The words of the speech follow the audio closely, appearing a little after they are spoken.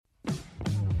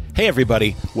Hey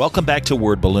everybody, welcome back to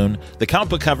Word Balloon, the comic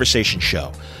book conversation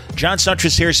show. John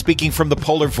Suntress here, speaking from the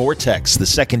Polar Vortex, the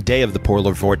second day of the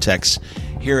Polar Vortex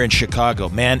here in Chicago.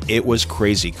 Man, it was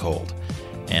crazy cold.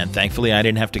 And thankfully I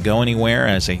didn't have to go anywhere.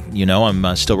 As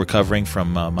I'm still recovering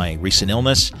from my recent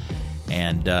illness.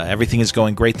 And everything is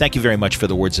going great. Thank you very much for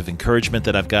the words of encouragement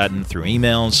that I've gotten through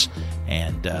emails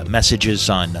and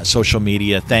messages on social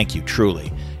media. Thank you,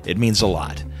 truly. It means a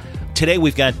lot. Today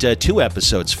we've got two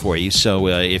episodes for you, so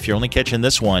if you're only catching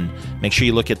this one, make sure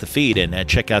you look at the feed and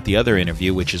check out the other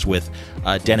interview, which is with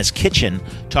Dennis Kitchen,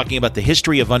 talking about the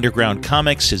history of underground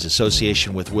comics, his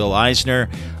association with Will Eisner.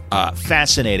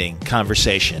 Fascinating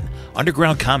conversation.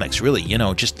 Underground comics, really,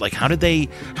 just like how did they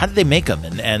make them,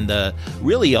 and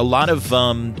really a lot of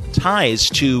ties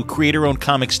to creator-owned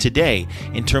comics today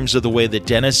in terms of the way that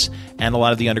Dennis and a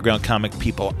lot of the underground comic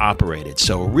people operated.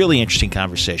 So a really interesting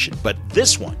conversation. But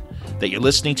this one that you're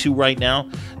listening to right now,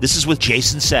 this is with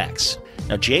Jason Sachs.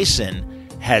 Now, Jason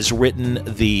has written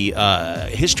the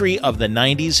history of the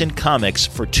 90s in comics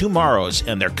for Twomorrows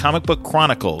and their Comic Book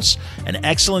Chronicles, an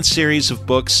excellent series of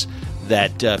books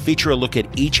that feature a look at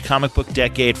each comic book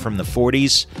decade from the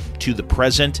 40s to the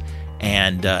present,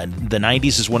 and the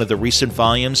 90s is one of the recent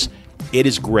volumes. It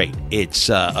is great. It's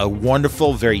a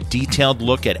wonderful, very detailed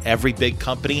look at every big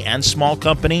company and small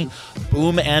company,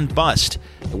 boom and bust.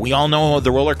 We all know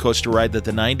the roller coaster ride that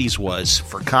the 90s was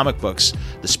for comic books,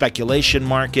 the speculation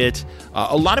market,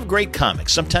 a lot of great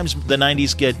comics. Sometimes the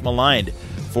 90s get maligned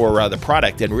for the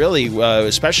product, and really,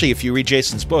 especially if you read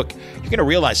Jason's book, you're going to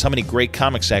realize how many great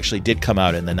comics actually did come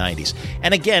out in the 90s.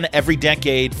 And again, every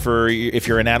decade, if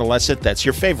you're an adolescent, that's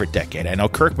your favorite decade. I know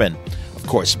Kirkman, of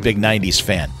course, big 90s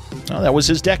fan. Oh, that was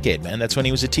his decade, man. That's when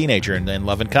he was a teenager and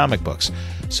loving comic books.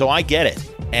 So I get it.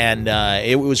 And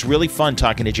it was really fun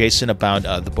talking to Jason about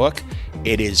the book.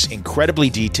 It is incredibly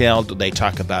detailed. They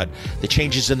talk about the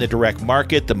changes in the direct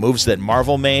market, the moves that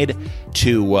Marvel made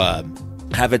to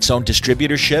have its own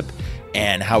distributorship,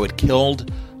 and how it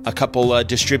killed a couple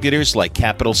distributors like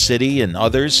Capital City and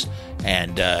others,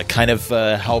 and kind of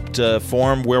helped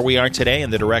form where we are today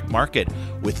in the direct market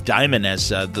with Diamond as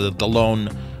the lone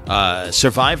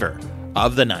survivor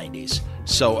of the 90s.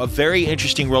 So a very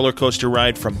interesting roller coaster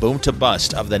ride from boom to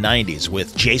bust of the 90s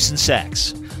with Jason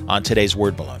Sachs on today's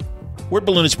Word Balloon. Word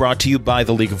Balloon is brought to you by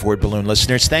the League of Word Balloon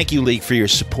listeners. Thank you, League, for your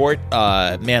support.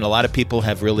 Man, a lot of people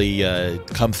have really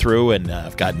come through, and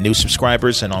I've got new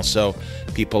subscribers, and also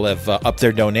people have upped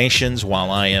their donations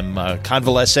while I am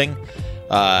convalescing.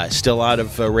 Still out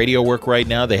of radio work right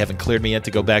now. They haven't cleared me yet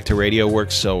to go back to radio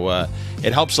work, so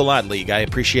it helps a lot, League. I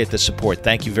appreciate the support.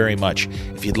 Thank you very much.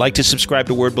 If you'd like to subscribe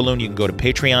to Word Balloon, you can go to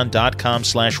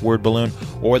patreon.com/wordballoon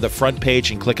or the front page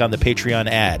and click on the Patreon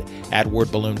ad at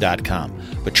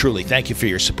wordballoon.com. But truly, thank you for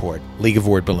your support, League of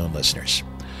Word Balloon listeners.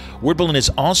 Word Balloon is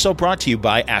also brought to you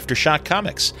by Aftershock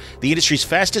Comics, the industry's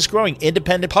fastest-growing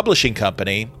independent publishing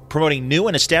company, promoting new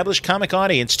and established comic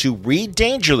audience to read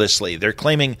dangerously. They're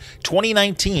claiming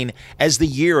 2019 as the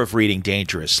year of reading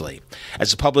dangerously.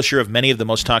 As a publisher of many of the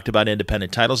most talked-about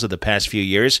independent titles of the past few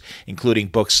years, including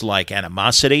books like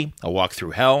Animosity, A Walk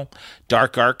Through Hell,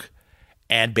 Dark Ark,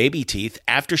 and Baby Teeth,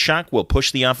 Aftershock will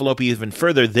push the envelope even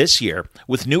further this year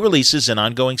with new releases and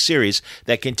ongoing series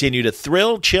that continue to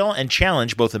thrill, chill, and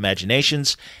challenge both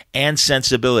imaginations and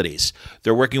sensibilities.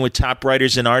 They're working with top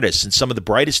writers and artists and some of the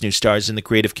brightest new stars in the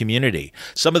creative community.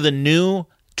 Some of the new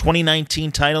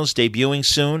 2019 titles debuting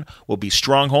soon will be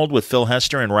Stronghold with Phil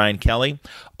Hester and Ryan Kelly,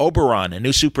 Oberon, a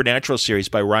new supernatural series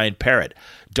by Ryan Parrott,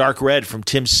 Dark Red from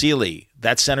Tim Seeley,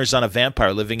 that centers on a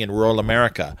vampire living in rural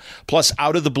America, plus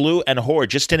Out of the Blue and Horde,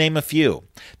 just to name a few.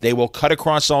 They will cut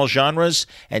across all genres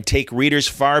and take readers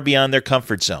far beyond their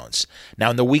comfort zones. Now,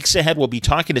 in the weeks ahead, we'll be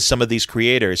talking to some of these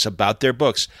creators about their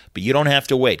books, but you don't have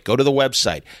to wait. Go to the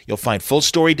website. You'll find full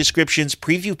story descriptions,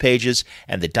 preview pages,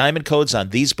 and the diamond codes on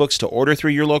these books to order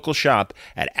through your local shop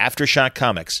at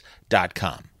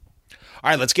aftershockcomics.com. All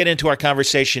right, let's get into our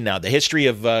conversation now. The history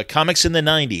of comics in the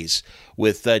 90s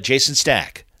with Jason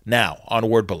Sachs. Now, on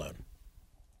Word Balloon.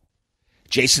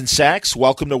 Jason Sachs,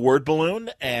 welcome to Word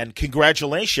Balloon, and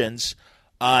congratulations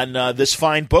on this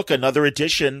fine book, another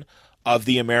edition of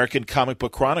the American Comic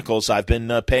Book Chronicles. I've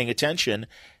been paying attention,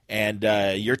 and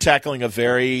you're tackling a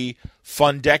very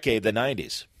fun decade, the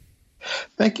 90s.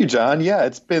 Thank you, John. Yeah,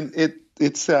 it's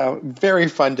it's a very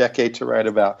fun decade to write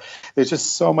about. There's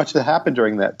just so much that happened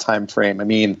during that time frame. I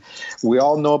mean, we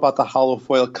all know about the hollow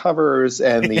foil covers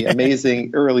and the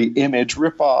amazing early Image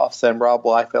ripoffs and Rob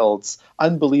Liefeld's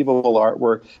unbelievable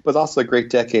artwork, but also a great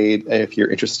decade if you're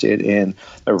interested in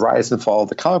the rise and fall of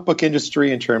the comic book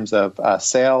industry in terms of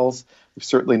sales. We've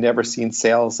certainly never seen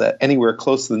sales at anywhere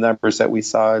close to the numbers that we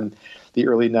saw in the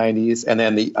early 90s, and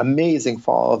then the amazing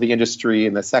fall of the industry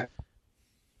in the second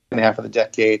half of the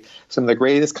decade. Some of the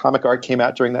greatest comic art came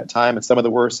out during that time, and some of the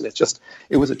worst. And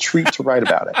it was a treat to write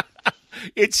about it.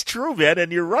 It's true, man, and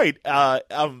you're right.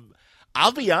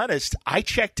 I'll be honest, I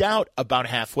checked out about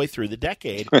halfway through the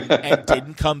decade and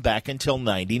didn't come back until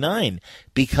 99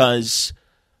 because,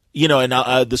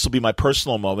 and this will be my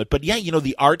personal moment, but yeah,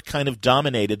 the art kind of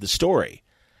dominated the story.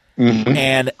 Mm-hmm.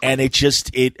 And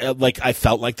I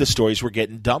felt like the stories were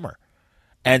getting dumber.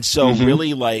 And so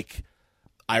really,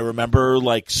 I remember,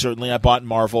 certainly I bought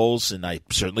Marvels, and I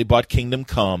certainly bought Kingdom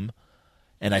Come,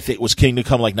 and I think it was Kingdom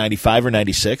Come 95 or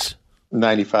 96?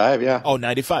 95, yeah. Oh,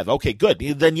 95. Okay, good.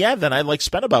 Then I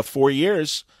spent about 4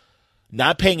 years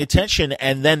not paying attention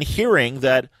and then hearing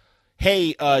that,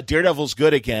 hey, Daredevil's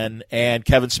good again and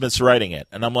Kevin Smith's writing it.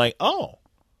 And I'm like, oh,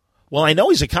 well, I know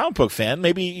he's a comic book fan.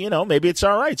 Maybe it's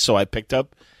all right. So I picked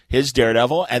up his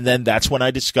Daredevil, and then that's when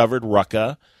I discovered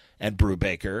Rucka and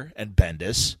Brubaker and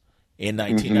Bendis in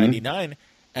 1999.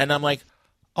 And I'm like,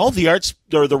 oh,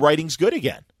 the writing's good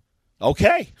again.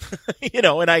 Okay.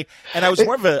 and I was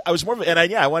more of a, I want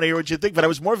to hear what you think, but I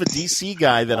was more of a DC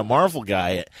guy than a Marvel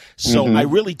guy. So I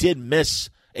really did miss,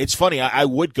 it's funny. I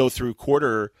would go through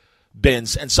quarter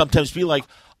bins and sometimes be like,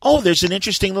 oh, there's an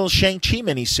interesting little Shang-Chi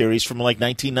miniseries from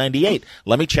 1998.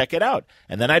 Let me check it out.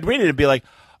 And then I'd read it and be like,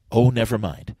 oh, never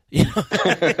mind.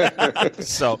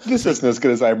 So this isn't as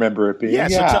good as I remember it being.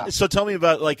 Yeah. So tell me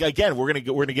about, again, we're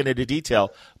gonna get into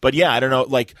detail, but yeah, I don't know.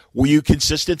 Were you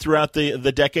consistent throughout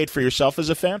the decade for yourself as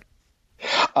a fan?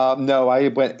 No, I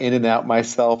went in and out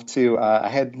myself too. I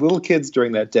had little kids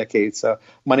during that decade, so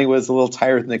money was a little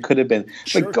tighter than it could have been.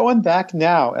 Sure. But going back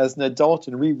now as an adult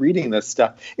and rereading this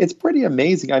stuff, it's pretty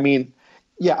amazing. I mean,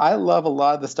 yeah, I love a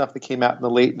lot of the stuff that came out in the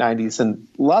late 90s, and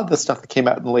a lot of the stuff that came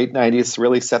out in the late 90s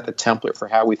really set the template for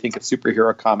how we think of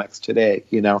superhero comics today.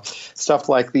 Stuff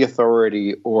like The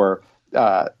Authority or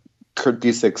Kurt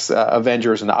Busiek's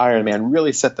Avengers and Iron Man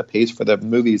really set the pace for the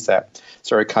movies that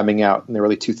started coming out in the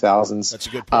early 2000s. That's a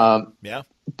good point. Yeah.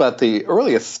 But the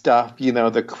earliest stuff,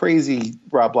 the crazy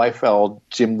Rob Liefeld,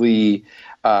 Jim Lee,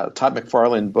 Todd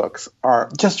McFarlane books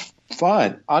are just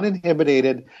fun,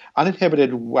 uninhibited,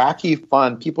 wacky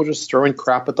fun. People just throwing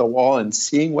crap at the wall and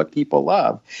seeing what people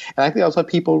love. And I think that's what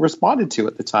people responded to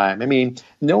at the time. I mean,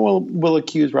 no one will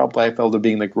accuse Rob Liefeld of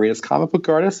being the greatest comic book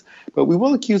artist, but we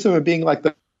will accuse him of being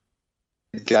the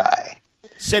guy.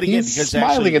 Say it again, because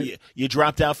actually you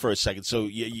dropped out for a second. So,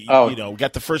 we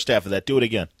got the first half of that. Do it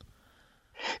again.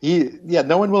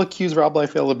 No one will accuse Rob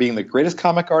Liefeld of being the greatest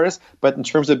comic artist, but in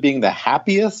terms of being the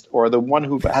happiest or the one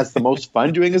who has the most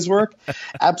fun doing his work,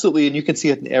 absolutely, and you can see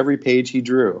it in every page he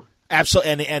drew.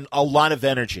 Absolutely, and a lot of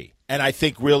energy, and I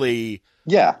think really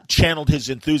channeled his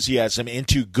enthusiasm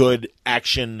into good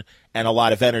action and a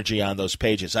lot of energy on those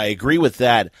pages. I agree with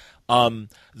that. I'll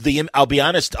be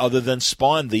honest, other than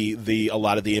Spawn, a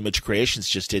lot of the Image creations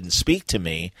just didn't speak to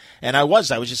me, and I was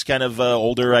just kind of an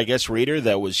older, I guess, reader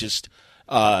that was just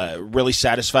really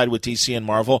satisfied with DC and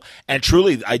Marvel. And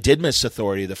truly, I did miss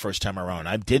Authority the first time around.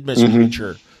 I did miss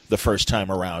Preacher the first time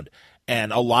around.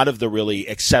 And a lot of the really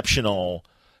exceptional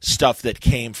stuff that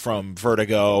came from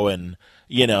Vertigo and,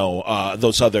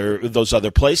 those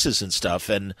other places and stuff.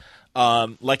 And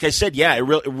like I said,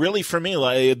 it really for me,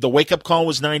 the wake-up call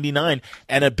was 99.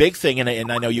 And a big thing,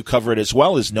 and I know you cover it as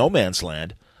well, is No Man's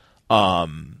Land.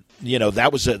 That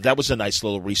was a nice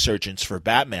little resurgence for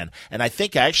Batman. And I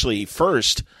think actually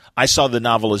first I saw the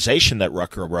novelization that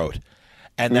Rucker wrote.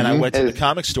 And then I went to the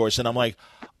comic stores and I'm like,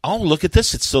 oh, look at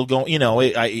this. It's still going,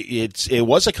 it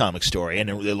was a comic story and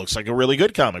it looks like a really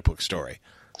good comic book story.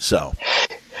 So.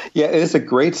 Yeah, it is a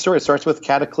great story. It starts with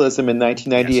Cataclysm in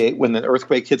 1998 when the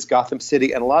earthquake hits Gotham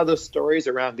City. And a lot of those stories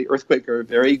around the earthquake are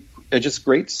just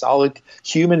great, solid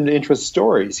human interest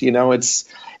stories.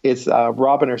 It's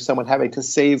Robin or someone having to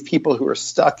save people who are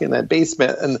stuck in that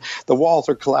basement and the walls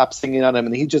are collapsing in on him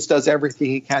and he just does everything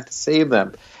he can to save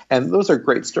them. And those are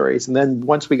great stories. And then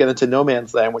once we get into No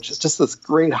Man's Land, which is just this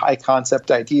great high concept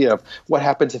idea of what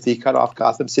happens if you cut off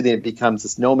Gotham City and it becomes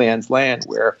this no man's land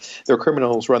where their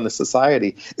criminals run the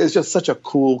society, it's just such a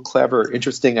cool, clever,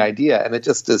 interesting idea. And it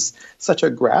just is such a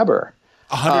grabber.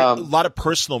 A lot of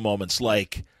personal moments,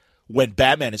 like when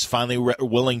Batman is finally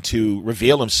willing to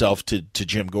reveal himself to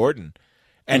Jim Gordon.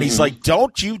 And he's like,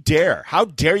 don't you dare. How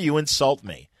dare you insult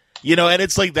me? You know, and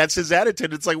it's like, that's his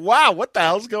attitude. It's like, wow, what the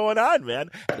hell's going on,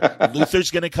 man? Luthor's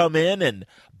going to come in and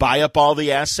buy up all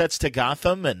the assets to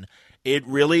Gotham, and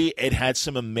it had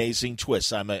some amazing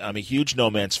twists. I'm a huge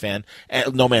No Man's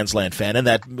Land fan, and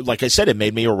that, like I said, it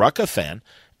made me a Rucka fan.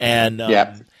 And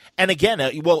and again,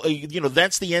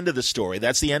 that's the end of the story.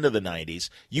 That's the end of the 90s.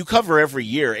 You cover every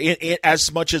year,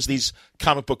 as much as these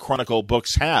comic book chronicle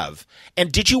books have.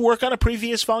 And did you work on a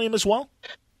previous volume as well?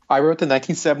 I wrote the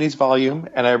 1970s volume,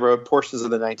 and I wrote portions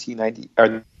of the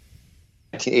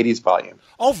 1980s volume.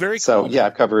 Oh, very cool. So, yeah,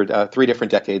 I've covered 3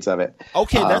 different decades of it.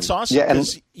 Okay, that's awesome. Yeah, and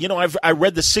I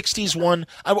read the 60s one.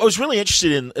 I was really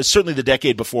interested in certainly the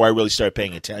decade before I really started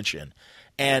paying attention.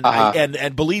 And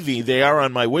and believe me, they are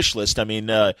on my wish list. I mean,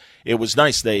 it was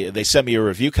nice. They sent me a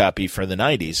review copy for the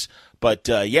 90s. But,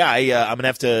 I'm going to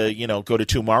have to, go to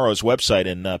Twomorrows'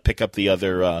 website and pick up the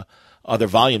other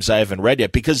volumes I haven't read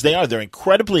yet, because they're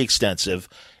incredibly extensive.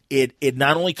 It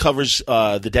not only covers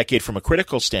the decade from a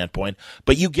critical standpoint,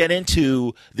 but you get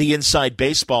into the inside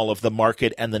baseball of the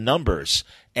market and the numbers,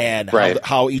 and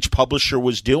how each publisher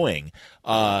was doing,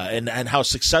 and how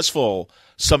successful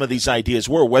some of these ideas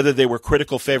were, whether they were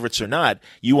critical favorites or not.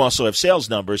 You also have sales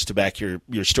numbers to back your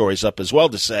stories up as well,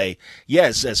 to say,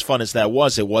 yes, as fun as that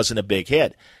was, it wasn't a big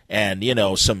hit. And,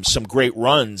 some great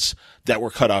runs that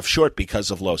were cut off short because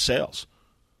of low sales.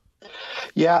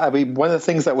 Yeah, I mean, one of the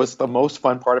things that was the most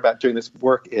fun part about doing this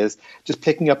work is just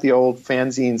picking up the old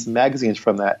fanzines and magazines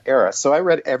from that era. So I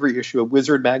read every issue of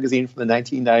Wizard magazine from the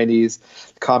 1990s,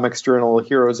 Comics Journal,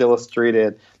 Heroes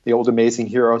Illustrated, the old Amazing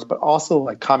Heroes, but also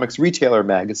like Comics Retailer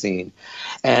magazine.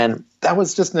 And that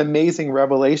was just an amazing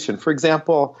revelation. For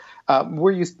example,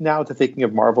 we're used now to thinking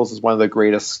of Marvels as one of the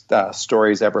greatest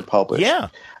stories ever published. Yeah.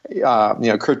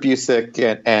 Kurt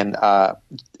Busiek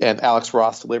and Alex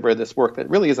Ross delivered this work that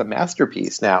really is a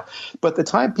masterpiece now. But at the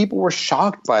time, people were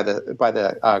shocked by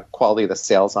the quality of the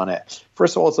sales on it.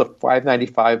 First of all, it's a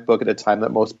 $5.95 book at a time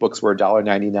that most books were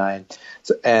 $1.99.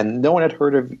 So, and no one had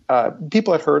heard of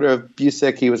people had heard of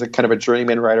Busiek. He was a kind of a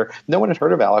journeyman writer. No one had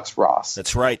heard of Alex Ross.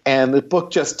 That's right. And the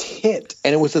book just hit,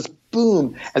 and it was this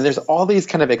boom. And there's all these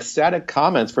kind of ecstatic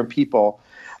comments from people.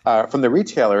 From the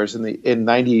retailers in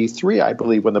 93, I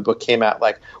believe, when the book came out,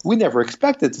 like, we never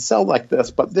expected to sell like this,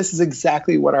 but this is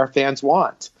exactly what our fans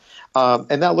want.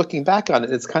 And now looking back on it,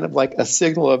 it's kind of like a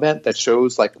signal event that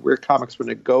shows like where comics were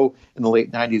going to go in the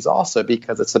late 90s also,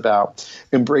 because it's about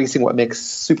embracing what makes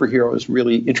superheroes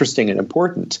really interesting and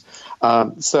important.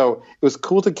 So it was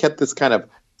cool to get this kind of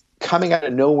coming out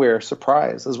of nowhere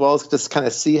surprise, as well as just kind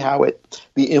of see how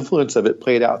the influence of it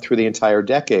played out through the entire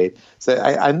decade. So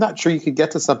I'm not sure you could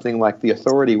get to something like The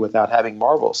Authority without having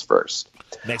Marvels first.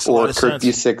 Makes a lot of sense. Or Kurt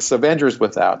Busiek's Avengers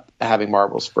without having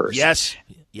Marvels first. Yes,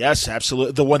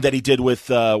 absolutely. The one that he did with,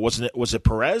 was it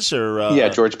Perez or? Yeah,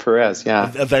 George Perez,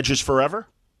 yeah. Avengers Forever?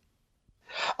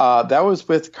 That was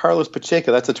with Carlos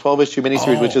Pacheco. That's a 12-issue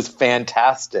miniseries, which is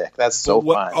fantastic. That's so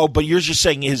fun. Oh, but you're just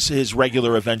saying his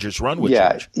regular Avengers run with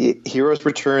George. Heroes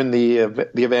Return, the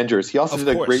Avengers. He also did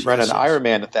a great run on Iron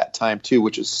Man at that time, too,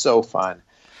 which is so fun.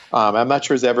 I'm not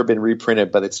sure it's ever been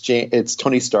reprinted, but it's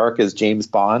Tony Stark as James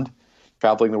Bond,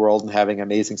 traveling the world and having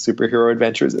amazing superhero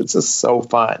adventures. It's just so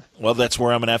fun. Well, that's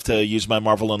where I'm going to have to use my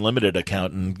Marvel Unlimited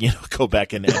account and go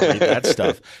back and read that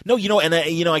stuff. No,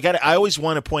 I always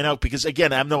want to point out, because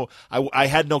again, I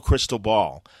had no crystal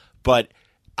ball, but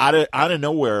out of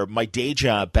nowhere, my day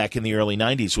job back in the early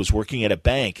 90s was working at a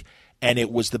bank, and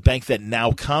it was the bank that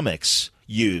Now Comics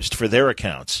used for their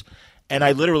accounts. And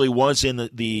I literally was in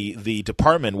the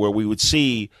department where we would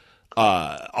see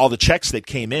all the checks that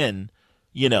came in,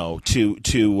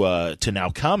 to Now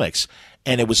Comics,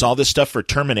 and it was all this stuff for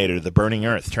Terminator, the Burning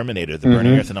Earth,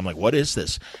 and I'm like, what is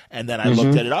this? And then I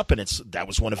looked at it up, and that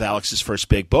was one of Alex's first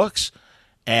big books,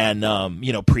 and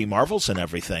pre-Marvels and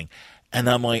everything, and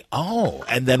I'm like, oh.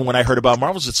 And then when I heard about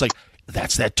Marvels, it's like,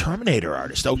 that's that Terminator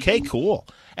artist. Okay, cool.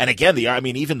 And again,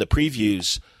 even the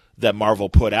previews that Marvel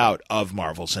put out of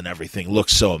Marvels and everything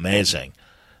looks so amazing.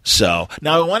 So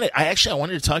now I wanted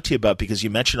to talk to you about, because you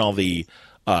mentioned all the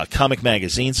comic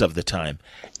magazines of the time,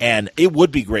 and it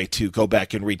would be great to go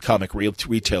back and read Comic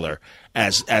Retailer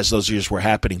as those years were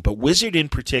happening, but Wizard in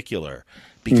particular,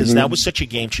 because that was such a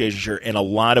game changer in a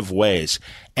lot of ways.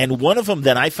 And one of them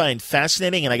that I find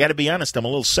fascinating, and I got to be honest, I'm a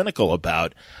little cynical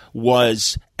about,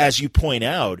 was, as you point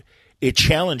out, it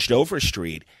challenged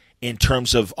Overstreet in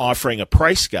terms of offering a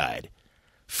price guide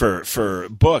for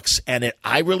books, and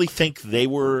I really think they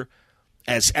were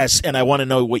and I want to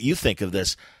know what you think of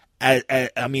this.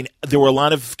 I mean, there were a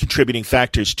lot of contributing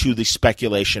factors to the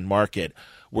speculation market,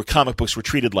 where comic books were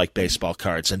treated like baseball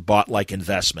cards and bought like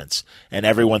investments, and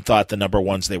everyone thought the number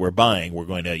ones they were buying were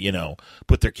going to,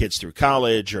 put their kids through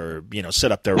college or,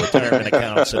 set up their retirement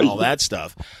accounts and all that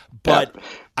stuff. But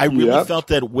I really felt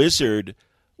that Wizard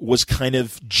was kind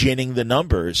of ginning the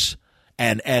numbers,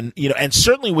 and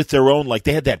certainly with their own, like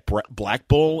they had that Black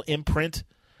Bull imprint.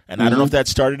 And I don't know if that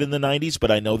started in the 90s,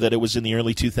 but I know that it was in the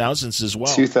early 2000s as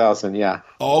well. 2000, yeah.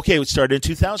 Oh, okay, it started in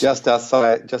 2000.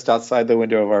 Just outside the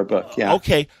window of our book, yeah.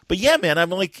 Okay, but yeah, man, I'm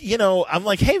like,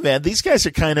 hey, man, these guys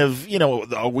are kind of,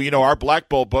 our Black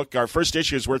Bull book, our first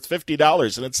issue is worth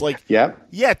 $50, and it's like,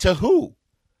 yeah, to who?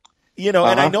 And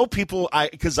I know people,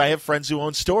 because I have friends who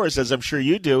own stores, as I'm sure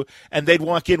you do, and they'd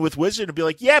walk in with Wizard and be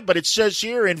like, yeah, but it says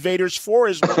here Invaders 4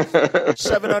 is worth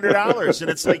 $700. And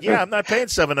it's like, yeah, I'm not paying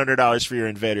 $700 for your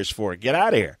Invaders 4. Get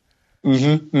out of here.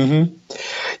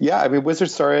 Yeah, I mean, Wizard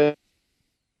started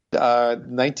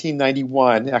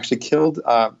 1991, actually killed,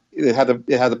 it had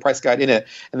the price guide in it.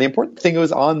 And the important thing, it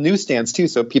was on newsstands too,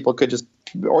 so people could just,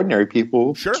 ordinary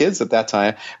people, kids at that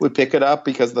time, would pick it up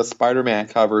because of the Spider-Man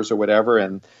covers or whatever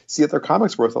and see that their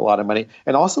comics were worth a lot of money.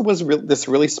 And also was this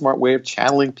really smart way of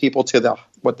channeling people to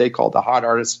what they called the hot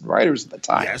artists and writers at the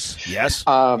time. Yes.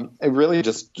 It really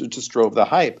just drove the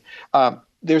hype.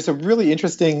 There's a really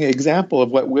interesting example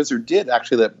of what Wizard did,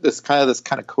 actually, this kind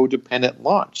of codependent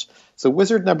launch. So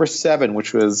Wizard number 7,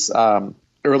 which was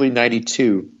early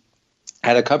 92,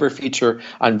 had a cover feature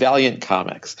on Valiant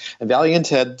Comics. And Valiant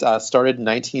had started in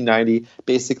 1990,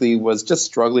 basically was just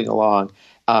struggling along.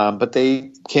 But they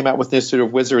came out with this sort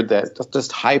of Wizard that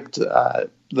just hyped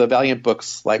the Valiant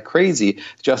books like crazy,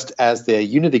 just as the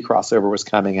Unity crossover was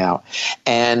coming out.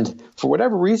 And for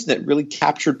whatever reason, it really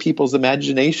captured people's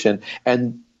imagination.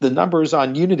 And the numbers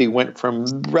on Unity went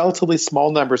from relatively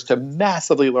small numbers to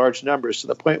massively large numbers, to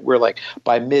the point where, like,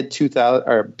 by mid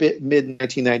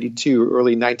 1992,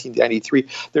 early 1993,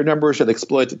 their numbers had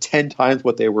exploded to 10 times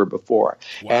what they were before.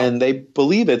 Wow. And they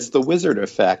believe it's the Wizard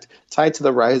effect tied to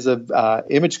the rise of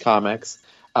Image Comics.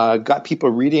 Got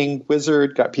people reading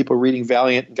Wizard, got people reading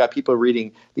Valiant, and got people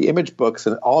reading the Image books,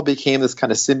 and it all became this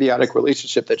kind of symbiotic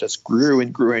relationship that just grew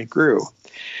and grew and grew.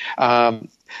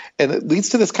 And it leads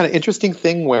to this kind of interesting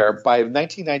thing where by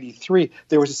 1993,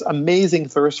 there was this amazing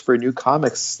thirst for new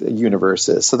comics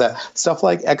universes. So that stuff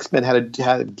like X-Men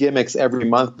had gimmicks every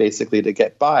month, basically, to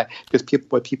get by, because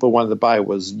what people wanted to buy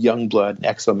was Youngblood and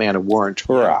X-O-Man of Warren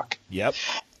Turok. Yep.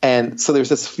 And so there's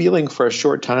this feeling for a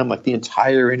short time like the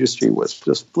entire industry was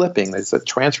just flipping. There's a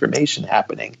transformation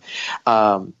happening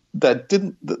that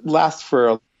didn't last for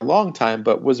a long time,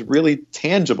 but was really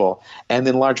tangible, and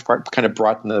in large part kind of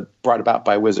brought about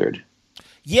by Wizard.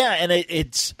 Yeah, and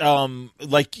it's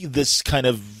like this kind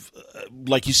of,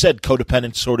 like you said,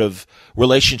 codependent sort of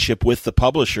relationship with the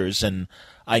publishers. And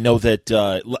I know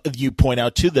that you point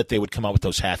out too that they would come out with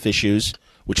those half issues,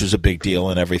 which was a big deal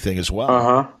and everything as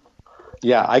well.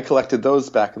 Yeah, I collected those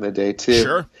back in the day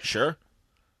too. Sure.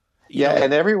 Yeah,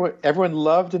 and everyone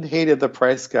loved and hated the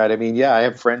price guide. I mean, yeah, I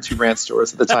have friends who ran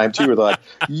stores at the time too. Were like,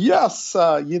 yes,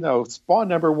 Spawn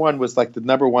number 1 was like the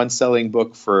number 1 selling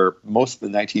book for most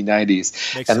of the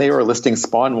 1990s, and they were listing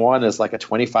Spawn 1 as like a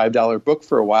 $25 book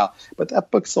for a while. But that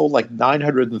book sold like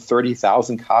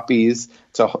 930,000 copies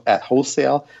at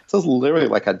wholesale. So it's literally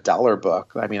like a dollar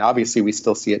book. I mean, obviously, we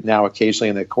still see it now occasionally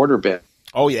in the quarter bin.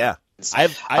 Oh yeah, I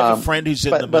have a friend who's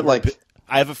in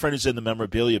I have a friend who's in the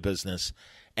memorabilia business.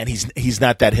 And he's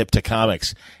not that hip to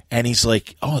comics, and he's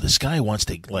like, "Oh, this guy wants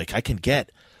to, like, I can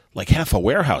get like half a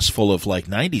warehouse full of like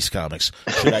 '90s comics.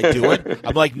 Should I do it?"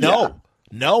 I'm like, "No."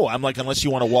 I'm like, unless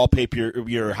you want to wallpaper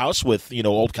your house with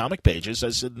old comic pages.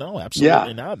 I said, "No,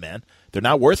 absolutely not, man. They're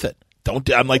not worth it.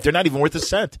 Don't." I'm like, "They're not even worth a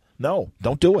cent. No,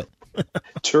 don't do it."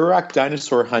 Turok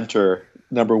Dinosaur Hunter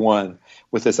number 1.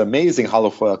 With this amazing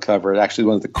holofoil cover, actually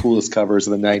one of the coolest covers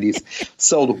of the 90s,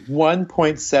 sold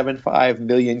 1.75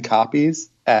 million copies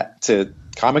to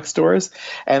comic stores,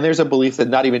 and there's a belief that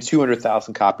not even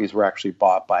 200,000 copies were actually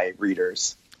bought by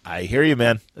readers. I hear you,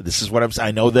 man. This is what I'm saying.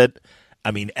 I know that.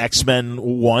 I mean, X-Men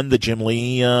 1, the Jim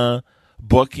Lee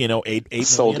book, 8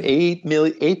 sold million?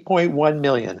 8.1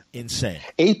 million. Insane.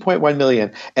 8.1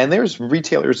 million. And there's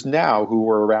retailers now who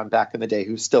were around back in the day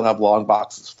who still have long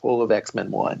boxes full of X-Men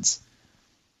 1s.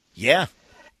 Yeah.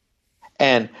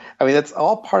 And I mean, that's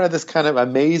all part of this kind of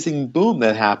amazing boom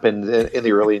that happened in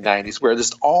the early 90s, where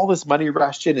just all this money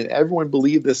rushed in and everyone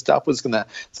believed this stuff was going to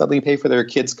suddenly pay for their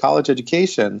kids' college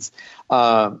educations.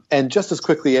 And just as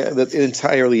quickly, it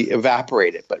entirely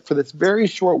evaporated. But for this very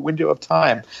short window of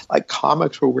time, like,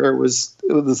 comics were where it was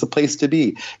a place to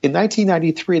be. In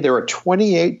 1993, there were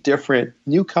 28 different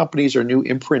new companies or new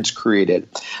imprints created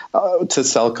to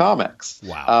sell comics.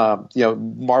 Wow.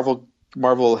 Marvel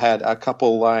Marvel had a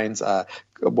couple lines,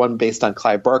 one based on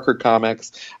Clive Barker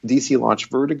comics. DC launched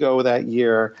Vertigo that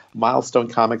year. Milestone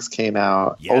Comics came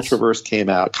out. Yes. Ultraverse came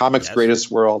out. Comics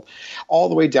Greatest World, all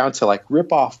the way down to like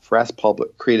Rip-Off Press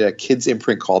created a kids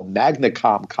imprint called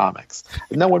Magnacom Comics.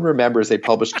 No one remembers they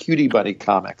published Cutie Bunny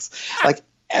comics. Like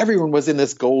everyone was in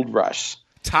this gold rush.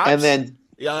 Topps? And then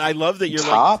yeah, I love that you're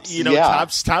Topps, like, you know, yeah.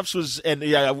 Topps was, and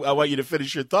yeah, I want you to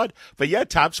finish your thought. But yeah,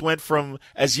 Topps went from,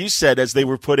 as you said, as they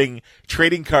were putting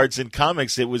trading cards in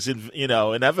comics, it was,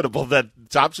 inevitable that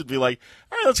Topps would be like,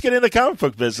 all right, let's get in the comic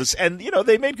book business. And,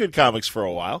 they made good comics for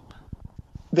a while.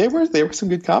 There were some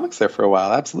good comics there for a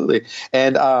while, absolutely.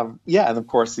 And and of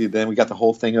course, then we got the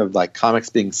whole thing of like comics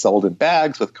being sold in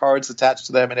bags with cards attached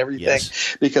to them and everything.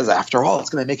 Yes. Because after all, it's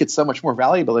going to make it so much more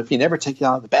valuable if you never take it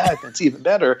out of the bag. It's even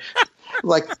better.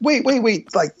 Like,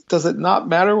 wait. Like, does it not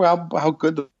matter how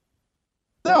good?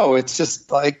 No, it's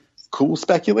just like cool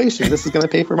speculation. This is going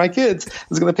to pay for my kids. This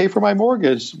is going to pay for my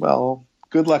mortgage. Well,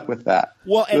 good luck with that.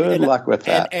 Well, good luck with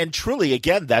that. And truly,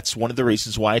 again, that's one of the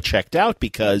reasons why I checked out,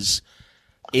 because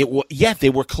they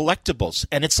were collectibles,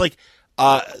 and it's like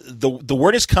the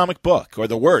word is comic book, or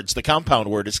the compound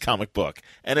word is comic book,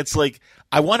 and it's like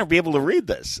I want to be able to read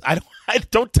this.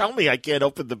 Don't tell me I can't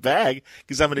open the bag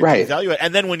because I'm going to devalue it.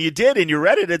 And then when you did and you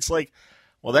read it, it's like,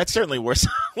 well, that certainly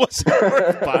wasn't worth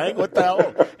buying. What the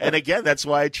hell? And again, that's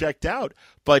why I checked out.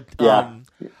 But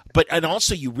and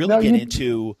also you really get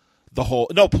into the whole.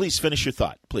 No, please finish your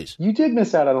thought, please. You did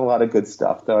miss out on a lot of good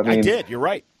stuff, though. I did. You're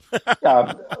right.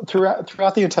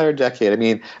 Throughout the entire decade. I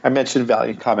mean, I mentioned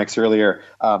Valiant Comics earlier.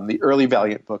 The early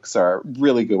Valiant books are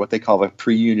really good, what they call the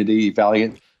pre-Unity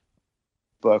Valiant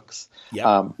books.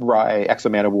 Yep. Rye,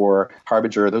 Exo-Man of War,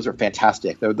 Harbinger, those are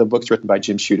fantastic. The books written by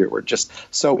Jim Shooter were just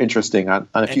so interesting on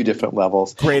a few different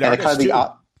levels. Great artists, too.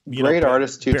 Great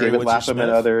artists, too. Barry David Lapham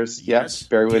and others. Yes.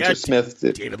 Barry Windsor-Smith.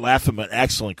 David Lapham, an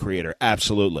excellent creator.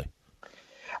 Absolutely.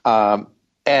 So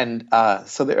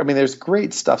there's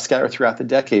great stuff scattered throughout the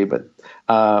decade, but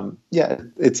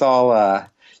it's all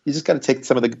you just got to take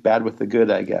some of the bad with the good,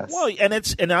 I guess. Well,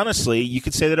 and honestly, you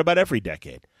could say that about every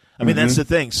decade. I mean, that's the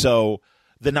thing. So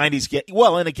the 90s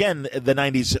and again, the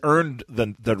 90s earned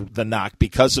the knock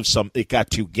because of it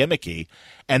got too gimmicky,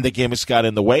 and the gimmicks got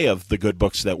in the way of the good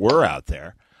books that were out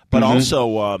there. But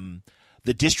also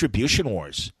the distribution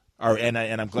wars. And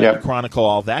I'm glad to chronicle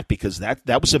all that, because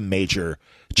that was a major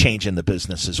change in the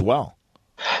business as well.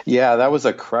 Yeah, that was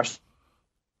a crushing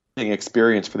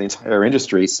experience for the entire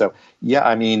industry. So,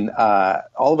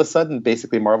 all of a sudden,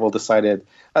 basically, Marvel decided,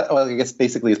 I guess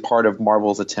basically as part of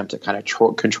Marvel's attempt to kind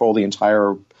of control the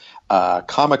entire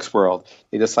comics world,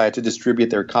 they decided to distribute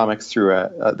their comics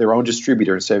through their own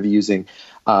distributor instead of using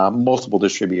multiple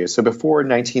distributors. So before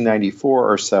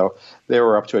 1994 or so, there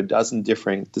were up to a dozen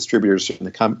different distributors in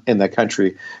the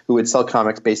country who would sell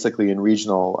comics basically in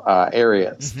regional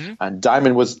areas. And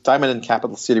Diamond and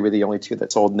Capital City were the only two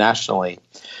that sold nationally.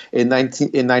 In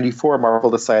 94,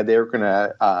 Marvel decided they were going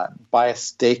to buy a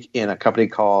stake in a company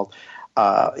called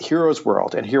Heroes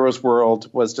World, and Heroes World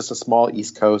was just a small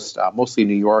East Coast, mostly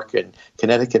New York and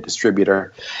Connecticut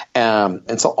distributor,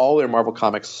 and so all their Marvel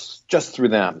comics just through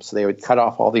them. So they would cut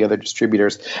off all the other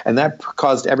distributors, and that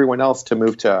caused everyone else to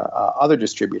move to other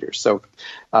distributors. So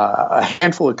a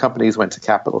handful of companies went to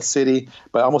Capital City,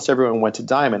 but almost everyone went to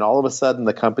Diamond. All of a sudden,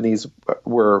 the companies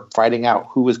were fighting out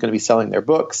who was going to be selling their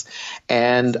books,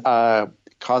 and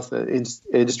caused the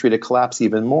industry to collapse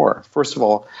even more. First of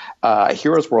all,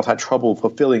 Heroes World had trouble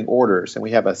fulfilling orders, and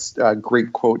we have a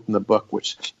great quote in the book,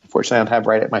 which unfortunately I don't have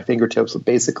right at my fingertips, but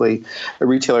basically a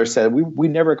retailer said, we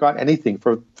never got anything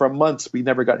for months. We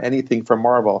never got anything from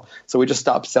Marvel, so we just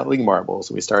stopped selling Marvels,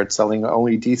 and we started selling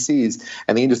only DCs,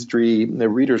 and the industry, the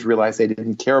readers realized they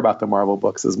didn't care about the Marvel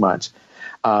books as much.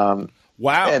 Wow.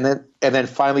 And then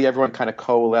finally everyone kind of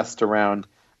coalesced around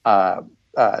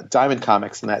Diamond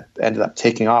Comics, and that ended up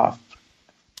taking off.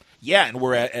 Yeah,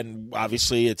 and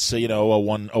obviously it's a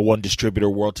one distributor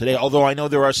world today. Although I know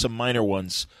there are some minor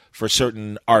ones for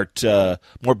certain art,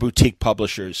 more boutique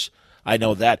publishers. I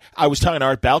know that. I was talking to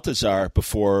Art Baltazar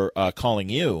before calling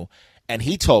you, and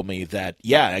he told me that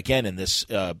again in this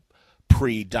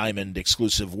pre-Diamond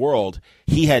exclusive world,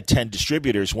 he had 10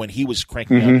 distributors when he was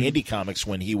cranking out indie comics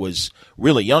when he was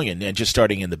really young and just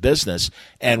starting in the business,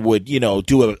 and would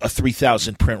do a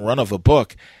 3,000 print run of a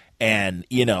book, and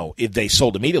they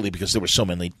sold immediately because there were so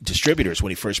many distributors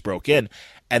when he first broke in,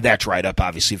 and that dried up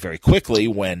obviously very quickly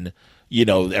when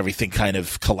everything kind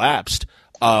of collapsed.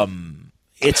 The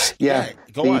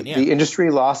industry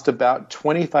lost about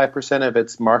 25% of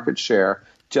its market share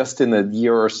just in the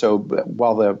year or so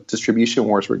while the distribution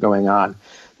wars were going on.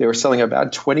 They were selling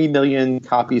about 20 million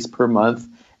copies per month,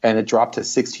 and it dropped to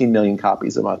 16 million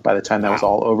copies a month by the time that was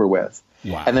all over with.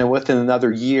 Wow. And then within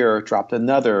another year, it dropped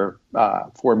another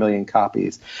 4 million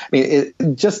copies. I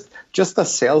mean, just the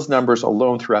sales numbers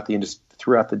alone throughout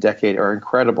the decade are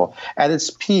incredible. At its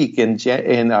peak in July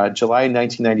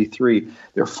 1993,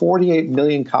 there were 48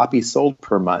 million copies sold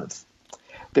per month.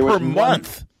 There was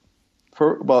month?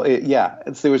 There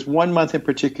was one month in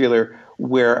particular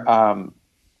where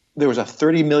there was a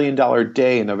 $30 million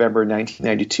day in November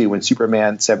 1992 when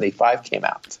Superman 75 came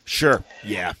out. Sure,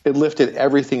 yeah. It lifted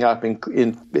everything up in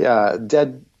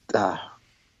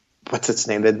what's its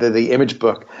name? The Image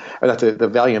book, or not the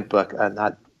Valiant book,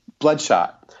 not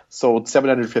Bloodshot, sold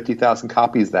 750,000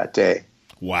 copies that day.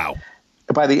 Wow.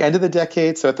 By the end of the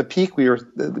decade, so at the peak, we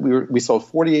sold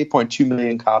 48.2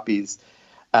 million copies.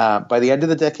 By the end of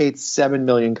the decade, 7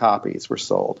 million copies were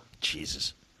sold.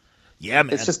 Jesus. Yeah,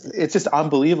 man. It's just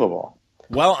unbelievable.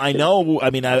 Well, I know. I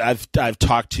mean, I've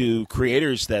talked to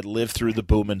creators that lived through the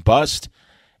boom and bust,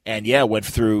 and went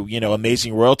through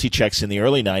amazing royalty checks in the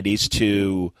early '90s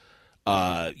to,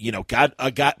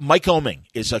 Mike Oeming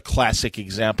is a classic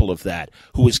example of that,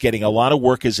 who was getting a lot of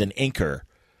work as an inker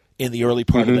in the early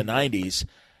part of the '90s.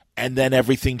 And then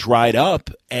everything dried up,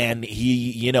 and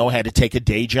he, had to take a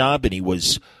day job, and he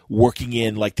was working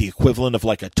in like the equivalent of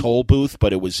like a toll booth,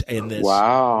 but it was in this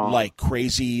like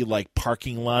crazy like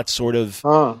parking lot sort of,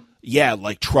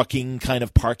 like trucking kind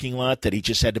of parking lot that he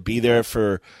just had to be there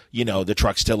for, the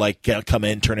trucks to like come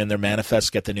in, turn in their manifests,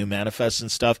 get the new manifests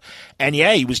and stuff. And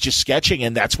he was just sketching,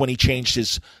 and that's when he changed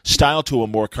his style to a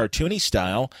more cartoony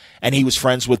style. And he was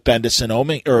friends with Bendis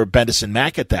and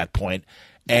Mack at that point.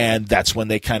 And that's when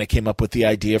they kind of came up with the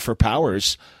idea for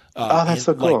Powers. That's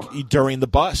so cool. Like, during the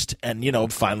bust. And,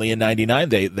 finally in 99,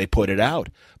 they put it out.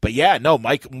 But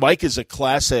Mike is a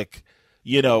classic,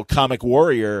 comic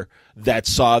warrior that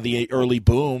saw the early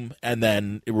boom and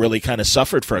then really kind of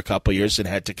suffered for a couple of years and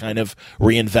had to kind of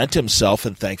reinvent himself.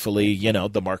 And thankfully,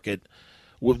 the market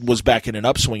was back in an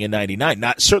upswing in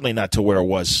 99. Certainly not to where it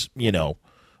was,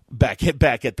 back at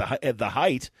the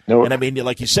height. Nope. And I mean,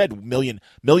 like you said, million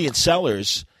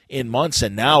sellers in months,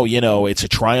 and now it's a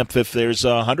triumph if there's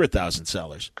 100,000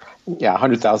 sellers. Yeah,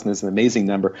 100,000 is an amazing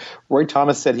number. Roy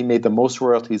Thomas said he made the most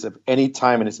royalties of any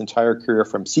time in his entire career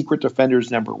from Secret Defenders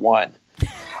 #1.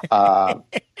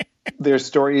 There's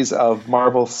stories of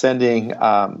Marvel sending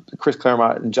Chris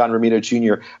Claremont and John Romita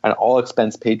Jr. on an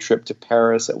all-expense-paid trip to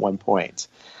Paris at one point.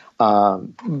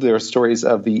 There are stories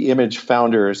of the Image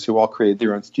founders who all created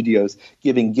their own studios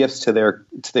giving gifts to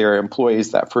their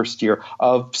employees that first year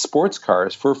of sports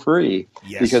cars for free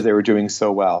because they were doing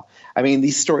so well. I mean,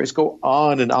 these stories go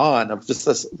on and on of just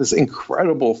this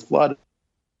incredible flood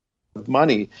of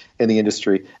money in the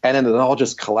industry, and then it all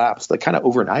just collapsed, like kind of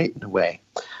overnight in a way.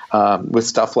 With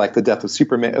stuff like the death of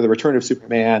Superman, or the return of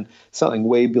Superman, selling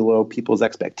way below people's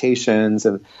expectations,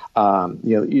 and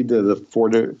the four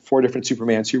different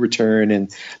Supermans who return,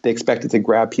 and they expected to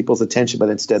grab people's attention, but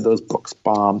instead those books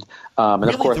bombed. And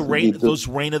really, of course, those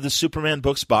Reign of the Superman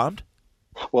books bombed.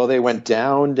 Well, they went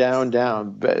down, down,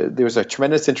 down. But there was a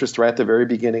tremendous interest right at the very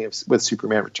beginning with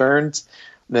Superman Returns.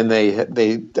 Then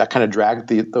they kind of dragged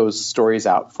those stories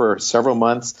out for several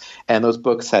months, and those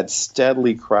books had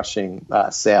steadily crushing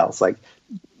sales, like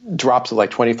drops of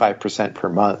like 25% per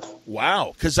month.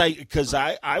 Wow, because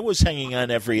I was hanging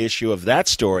on every issue of that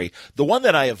story. The one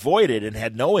that I avoided and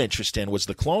had no interest in was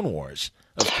the Clone Wars,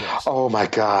 of course. Oh my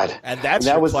God! And that's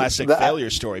your classic failure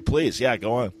story. Please,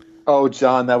 go on. Oh,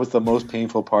 John, that was the most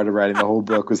painful part of writing the whole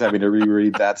book, was having to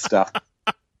reread that stuff.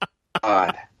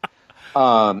 God.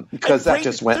 Because that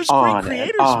just went on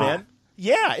creators, and on. Man.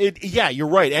 Yeah, you're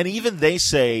right. And even they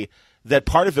say that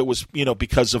part of it was,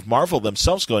 because of Marvel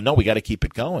themselves going, no, we got to keep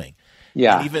it going.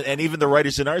 Yeah. And even the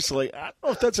writers in arts are like, I don't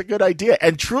know if that's a good idea.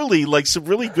 And truly, like some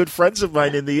really good friends of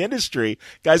mine in the industry,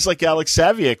 guys like Alex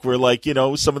Saviuk were like,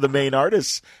 some of the main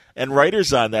artists and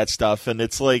writers on that stuff. And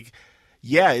it's like,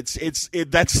 that's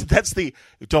the,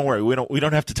 don't worry, we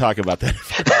don't have to talk about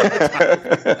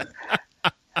that.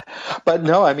 But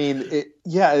no, I mean,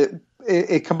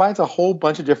 it combines a whole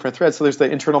bunch of different threads. So there's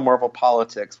the internal Marvel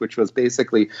politics, which was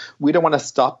basically, we don't want to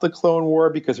stop the Clone War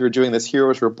because we're doing this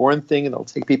Heroes Reborn thing, and it'll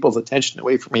take people's attention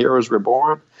away from Heroes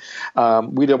Reborn.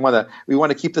 We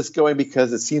want to keep this going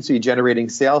because it seems to be generating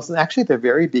sales. And actually, at the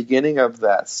very beginning of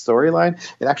that storyline,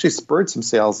 it actually spurred some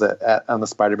sales on the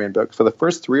Spider-Man book. For the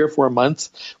first 3 or 4 months,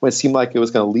 when it seemed like it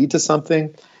was going to lead to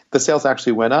something, the sales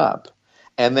actually went up.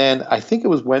 And then I think it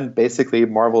was when basically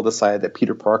Marvel decided that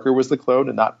Peter Parker was the clone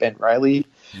and not Ben Reilly,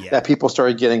 that people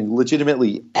started getting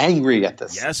legitimately angry at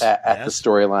this at the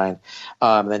storyline.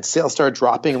 And then sales started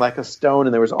dropping like a stone,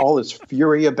 and there was all this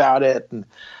fury about it. And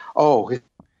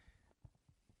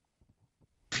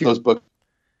those books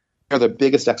are the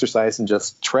biggest exercise in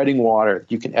just treading water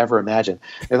you can ever imagine.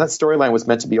 And that storyline was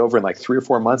meant to be over in like 3 or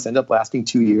 4 months, ended up lasting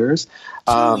 2 years.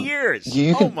 2 years.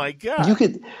 Oh my God.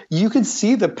 You could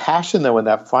see the passion though in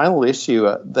that final issue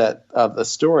of the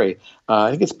story. I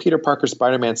think it's Peter Parker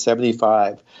Spider-Man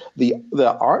 75. The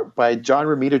art by John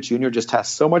Romita Jr. just has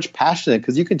so much passion in it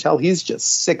because you can tell he's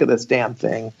just sick of this damn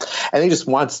thing, and he just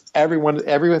wants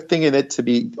everything in it to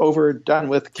be over, done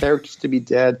with, characters to be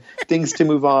dead, things to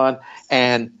move on,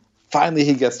 and finally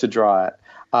he gets to draw it.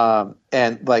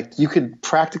 And like you could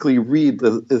practically read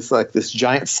it's like this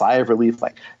giant sigh of relief,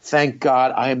 like, thank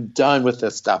God I'm done with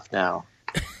this stuff now.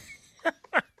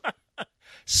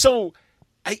 So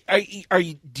are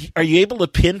you able to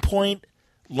pinpoint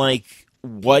like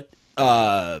what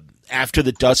after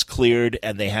the dust cleared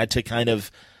and they had to kind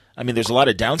of, I mean, there's a lot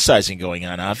of downsizing going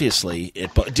on, obviously.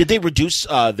 But did they reduce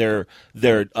their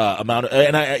amount?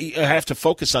 And I have to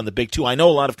focus on the big two. I know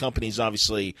a lot of companies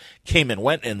obviously came and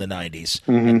went in the 90s,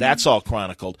 and that's all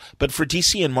chronicled. But for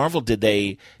DC and Marvel, did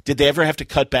they ever have to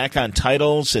cut back on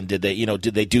titles? And did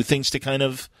they do things to kind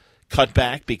of cut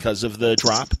back because of the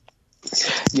drop?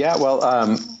 Yeah,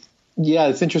 well,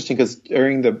 it's interesting because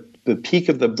during the peak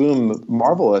of the boom,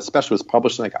 Marvel especially was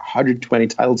publishing like 120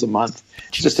 titles a month.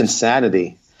 It's just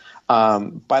insanity.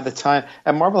 By the time,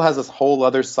 and Marvel has this whole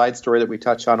other side story that we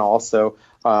touch on also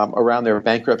around their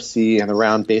bankruptcy and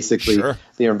around basically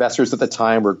their investors at the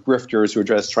time were grifters who were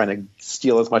just trying to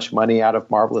steal as much money out of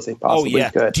Marvel as they possibly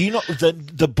could. Do you know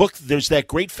the book? There's that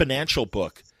great financial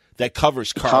book that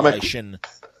covers Carlisle.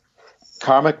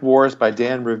 Comic Wars by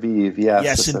Dan Revive.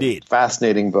 Yes, indeed.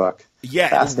 Fascinating book.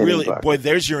 Yeah, really, boy,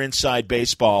 there's your inside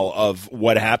baseball of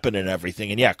what happened and everything.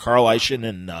 And yeah, Carl Icahn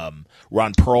and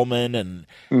Ron Perlman and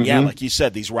like you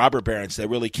said, these robber barons that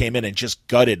really came in and just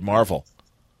gutted Marvel.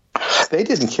 They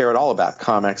didn't care at all about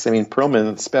comics. I mean,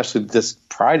 Perlman especially just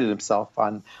prided himself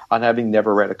on having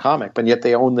never read a comic, but yet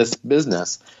they own this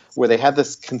business where they had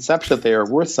this conception that they are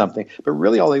worth something, but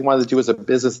really all they wanted to do was a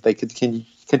business they could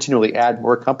continually add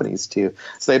more companies to.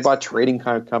 So they bought trading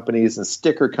companies and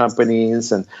sticker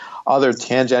companies and other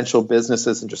tangential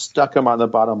businesses and just stuck them on the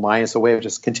bottom line as a way of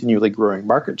just continually growing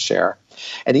market share.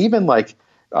 And even like,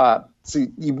 so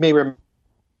you may remember,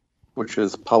 which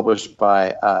was published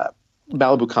by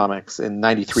Malibu Comics in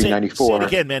 93, 94. Say it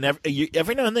again, man.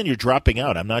 Every now and then you're dropping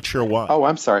out. I'm not sure why. Oh,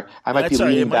 I'm sorry. I might be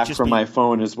leaning back from my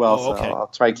phone as well, so I'll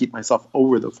try to keep myself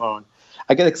over the phone.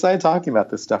 I get excited talking about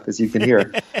this stuff, as you can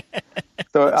hear.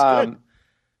 So in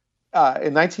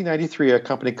 1993, a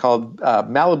company called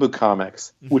Malibu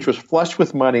Comics, which was flush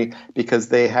with money because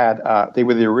they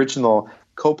were the original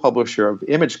co-publisher of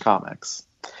Image Comics.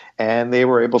 And they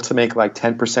were able to make like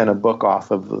 10% a book off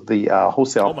of the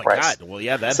wholesale price. God. Well,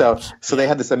 yeah, so they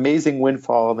had this amazing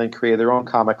windfall and then created their own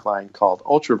comic line called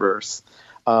Ultraverse.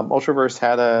 Ultraverse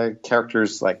had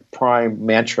characters like Prime,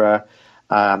 Mantra,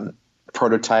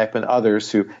 Prototype, and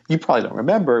others who you probably don't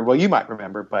remember. Well, you might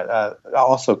remember, but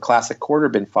also classic quarter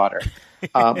bin fodder.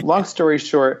 Long story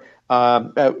short,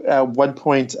 at one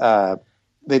point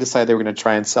they decided they were going to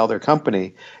try and sell their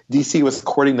company. DC was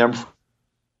courting them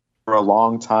for a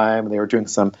long time. They were doing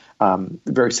some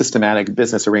very systematic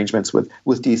business arrangements with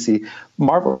DC.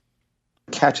 Marvel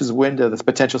catches wind of this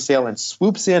potential sale and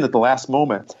swoops in at the last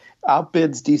moment,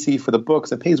 outbids DC for the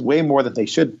books, and pays way more than they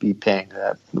should be paying.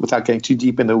 Without getting too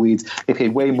deep in the weeds, they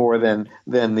paid way more than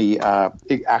the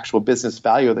actual business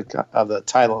value of the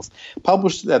titles.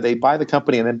 They buy the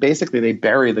company, and then basically they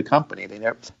bury the company.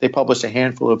 They publish a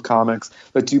handful of comics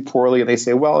that do poorly, and they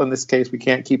say, well, in this case, we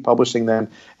can't keep publishing them,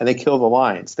 and they kill the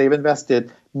lines. They've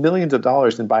invested millions of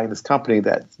dollars in buying this company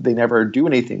that they never do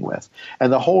anything with.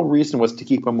 And the whole reason was to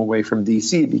keep them away from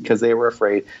DC because they were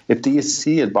afraid if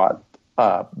DC had bought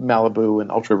Malibu and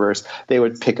Ultraverse, they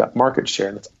would pick up market share.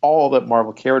 And that's all that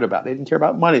Marvel cared about. They didn't care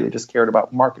about money. They just cared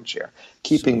about market share,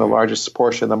 keeping the largest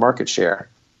portion of the market share.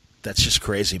 That's just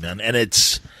crazy, man. And it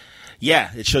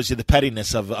shows you the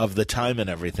pettiness of the time and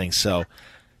everything. So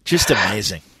just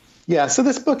amazing. Yeah, so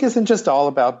this book isn't just all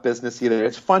about business either.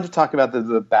 It's fun to talk about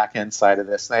the back end side of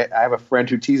this. I have a friend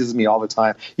who teases me all the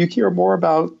time. You hear more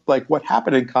about like what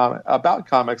happened about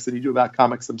comics than you do about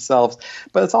comics themselves.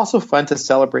 But it's also fun to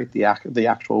celebrate the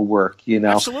actual work. You know,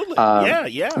 absolutely.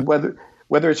 Yeah. Whether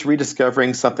it's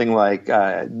rediscovering something like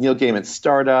Neil Gaiman's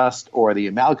Stardust or the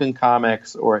Amalgam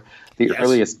comics or the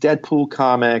earliest Deadpool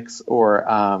comics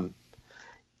or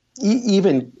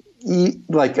even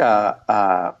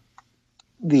the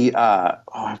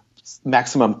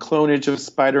maximum clonage of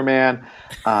Spider-Man,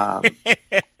 all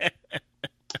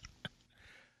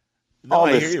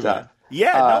this stuff.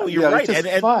 Yeah, no, you're right. It's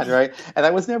just fun, right? And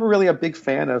I was never really a big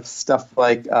fan of stuff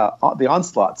like the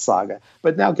Onslaught saga,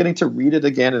 but now getting to read it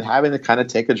again and having to kind of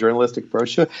take a journalistic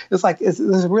approach to it,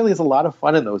 there really is a lot of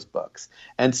fun in those books.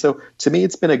 And so to me,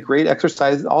 it's been a great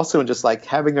exercise also in just like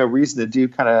having a reason to do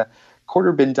kind of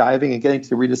quarter bin diving and getting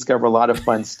to rediscover a lot of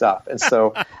fun stuff. And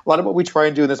so a lot of what we try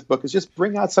and do in this book is just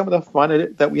bring out some of the fun in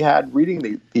it that we had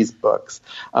reading these books,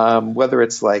 whether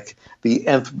it's like the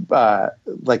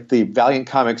Valiant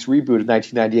Comics reboot of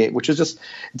 1998, which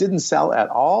didn't sell at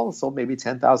all, sold maybe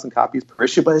 10,000 copies per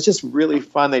issue, but it's just really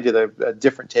fun. They did a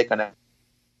different take on it.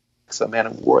 So Man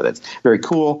of War that's very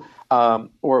cool.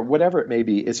 Or whatever it may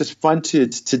be. It's just fun to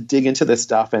dig into this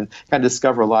stuff and kind of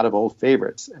discover a lot of old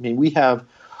favorites. I mean, we have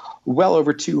well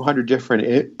over 200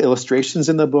 different illustrations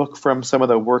in the book from some of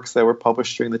the works that were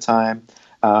published during the time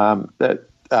that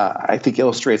I think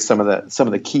illustrates some of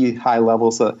the key high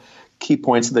levels, key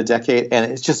points of the decade.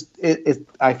 And it's just,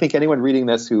 I think anyone reading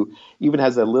this who even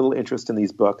has a little interest in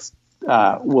these books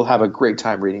will have a great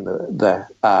time reading the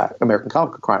American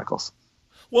Comic Book Chronicles.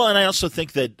 Well, and I also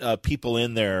think that people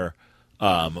in their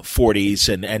 40s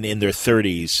and in their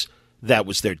 30s, that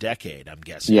was their decade, I'm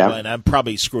guessing. Yeah. And I'm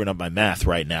probably screwing up my math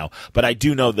right now, but I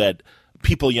do know that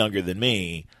people younger than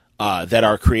me that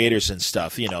are creators and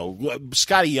stuff,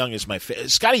 Scotty Young is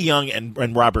Scotty Young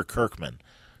and Robert Kirkman,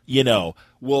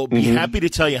 will be happy to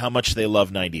tell you how much they love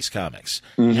 90s comics.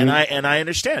 Mm-hmm. And I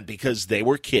understand because they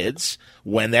were kids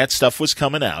when that stuff was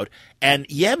coming out. And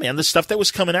yeah, man, the stuff that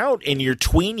was coming out in your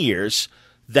tween years,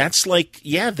 that's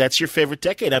that's your favorite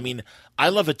decade. I mean, I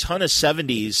love a ton of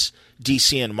 70s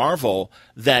DC and Marvel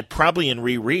that probably in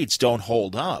rereads don't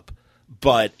hold up.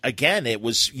 But again, it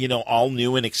was, all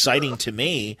new and exciting to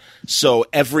me. So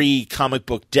every comic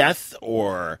book death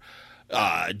or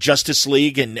Justice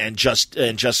League and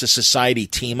Justice Society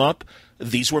team up,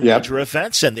 these were major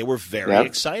events and they were very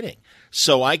exciting.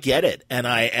 So I get it.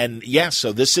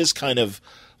 So this is kind of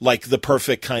like the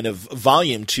perfect kind of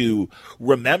volume to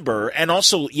remember and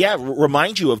also,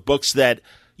 remind you of books that,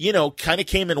 kind of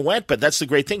came and went, but that's the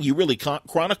great thing. You really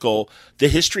chronicle the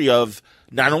history of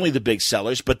not only the big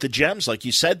sellers, but the gems, like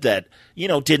you said, that,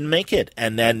 didn't make it.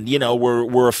 And then,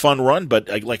 were a fun run, but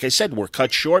like I said, were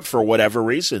cut short for whatever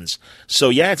reasons. So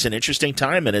it's an interesting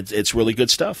time and it's really good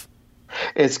stuff.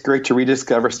 It's great to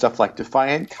rediscover stuff like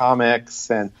Defiant Comics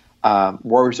and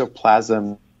Warriors of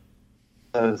Plasm,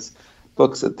 those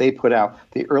books that they put out.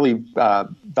 The early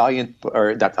Valiant's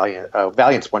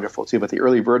wonderful too, but the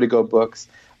early Vertigo books,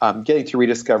 getting to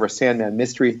rediscover Sandman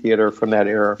Mystery Theater from that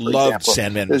era, for example.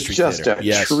 Sandman Mystery Theater. It's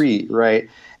just a treat, right?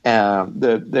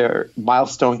 Their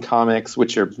Milestone comics,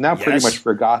 which are now pretty much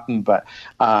forgotten, but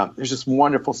there's just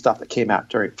wonderful stuff that came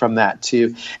out from that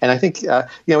too. And I think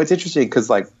it's interesting because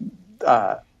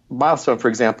Milestone, for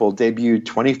example, debuted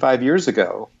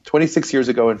 26 years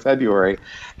ago in February.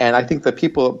 And I think the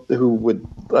people who would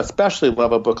especially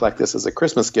love a book like this as a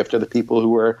Christmas gift are the people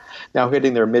who are now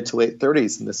hitting their mid to late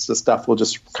 30s. And this stuff will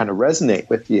just kind of resonate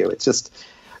with you.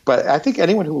 But I think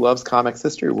anyone who loves comics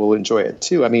history will enjoy it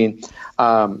too. I mean,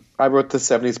 I wrote the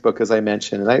 70s book, as I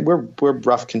mentioned, and we're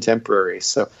rough contemporaries.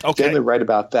 So getting to write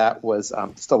about that was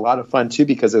just a lot of fun too,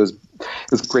 because it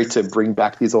was great to bring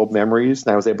back these old memories.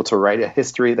 And I was able to write a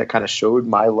history that kind of showed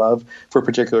my love for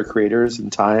particular creators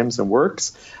and times and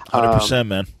works. 100%,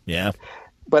 man. Yeah.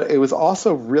 But it was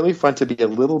also really fun to be a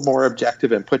little more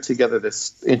objective and put together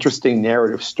this interesting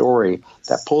narrative story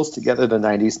that pulls together the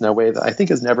 90s in a way that I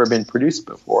think has never been produced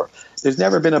before. There's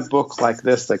never been a book like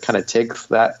this that kind of takes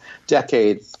that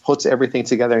decade, puts everything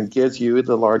together, and gives you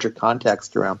the larger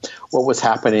context around what was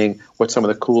happening, what some of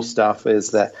the cool stuff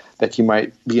is that you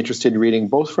might be interested in reading,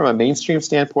 both from a mainstream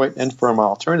standpoint and from an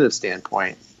alternative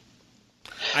standpoint.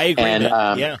 I agree.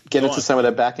 And get into some of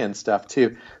the back end stuff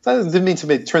too. So I didn't mean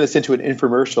to turn this into an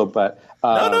infomercial, but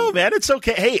no, man, it's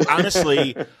okay. Hey,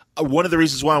 honestly, one of the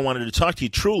reasons why I wanted to talk to you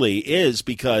truly is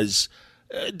because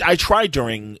I tried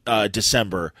during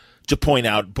December to point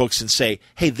out books and say,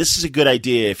 hey, this is a good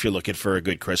idea if you're looking for a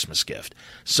good Christmas gift.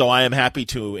 So I am happy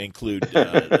to include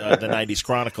the 90s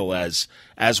Chronicle as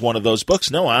one of those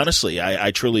books. No, honestly, I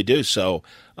truly do. So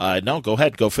no, go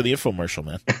ahead. Go for the infomercial,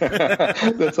 man.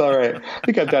 That's all right. I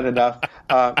think I've done enough.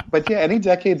 But yeah, any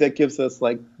decade that gives us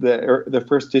like the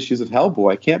first issues of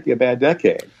Hellboy can't be a bad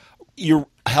decade. Your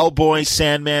Hellboy,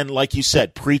 Sandman, like you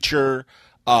said, Preacher,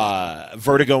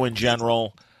 Vertigo in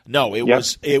general. No,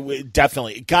 it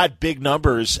definitely got big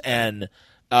numbers, and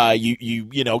you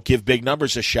give Big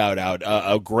Numbers a shout out.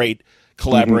 A great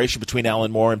collaboration between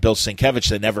Alan Moore and Bill Sienkiewicz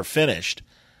that never finished.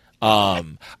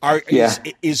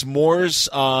 Is Moore's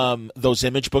those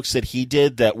image books that he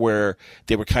did they were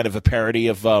kind of a parody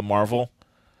of Marvel?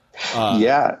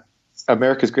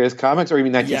 America's Greatest Comics, or you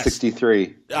mean Yes.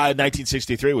 1963?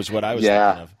 1963 was what I was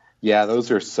thinking of. Yeah,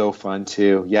 those are so fun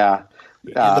too. Yeah.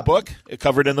 In the book?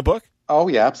 Covered in the book? Oh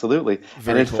yeah, absolutely.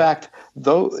 Very and in cool. fact,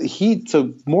 though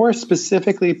so more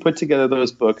specifically put together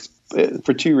those books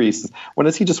for two reasons. One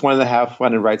is he just wanted to have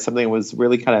fun and write something that was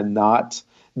really kind of not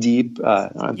deep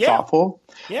and thoughtful.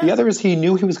 Yeah. The other is he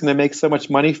knew he was going to make so much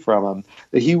money from them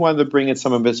that he wanted to bring in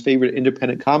some of his favorite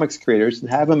independent comics creators and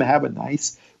have them have a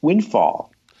nice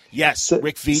windfall. Yes,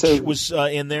 Rick Veitch was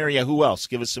in there. Yeah, who else?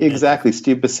 Give us some Exactly.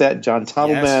 Steve Bissette, John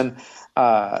Tuttleman.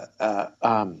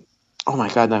 Yes. Oh my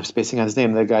God, now I'm spacing on his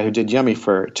name. The guy who did Yummy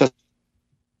for Chester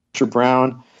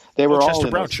Brown. They were all Chester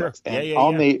in Brown, those sure. books, and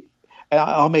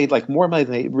all made like more money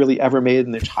than they really ever made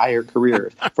in their entire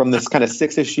career from this kind of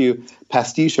 6-issue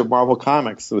pastiche of Marvel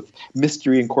Comics with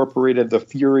Mystery Incorporated, The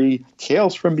Fury,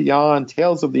 Tales from Beyond,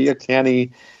 Tales of the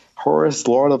Uncanny, Horus,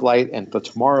 Lord of Light, and the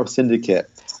Tomorrow Syndicate.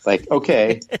 Like,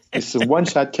 okay, it's some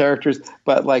one-shot characters,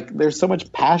 but like there's so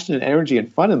much passion and energy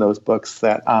and fun in those books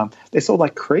that they sold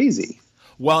like crazy.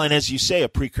 Well, and as you say, a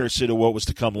precursor to what was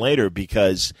to come later,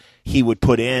 because he would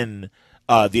put in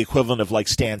the equivalent of like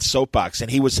Stan's soapbox, and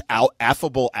he was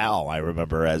Affable Al, I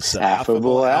remember as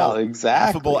Affable Al, exactly.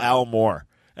 Affable Al Moore.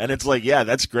 And it's like, yeah,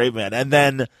 that's great, man. And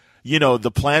then,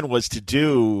 the plan was to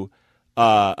do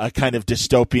a kind of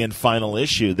dystopian final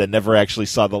issue that never actually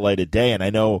saw the light of day. And I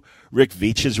know Rick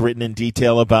Veitch has written in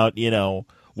detail about,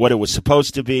 what it was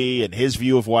supposed to be and his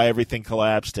view of why everything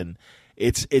collapsed. And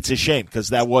it's a shame because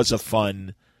that was a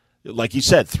fun, like you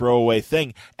said, throwaway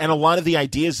thing. And a lot of the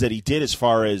ideas that he did as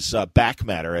far as back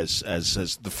matter, as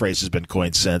the phrase has been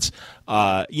coined since,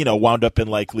 wound up in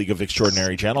like League of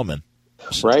Extraordinary Gentlemen.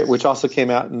 Right, which also came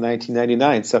out in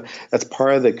 1999. So that's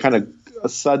part of the kind of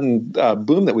sudden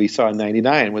boom that we saw in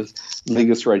 99 was League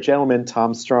of Extraordinary Gentlemen,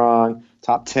 Tom Strong,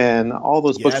 Top 10, all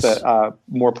those books that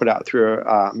Moore put out through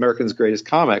American's Greatest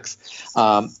Comics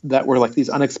that were like these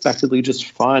unexpectedly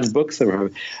just fun books.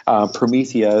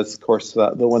 Prometheus, of course,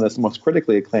 the one that's most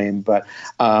critically acclaimed. But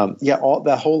all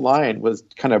that whole line was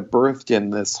kind of birthed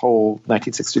in this whole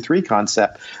 1963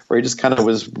 concept where he just kind of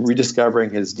was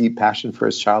rediscovering his deep passion for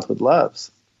his childhood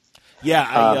loves. Yeah,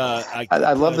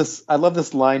 I love this. I love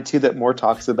this line too that Moore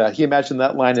talks about. He imagined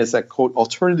that line as a quote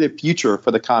alternative future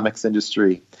for the comics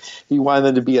industry. He wanted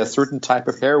them to be a certain type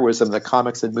of heroism that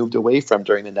comics had moved away from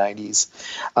during the 90s,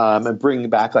 and bring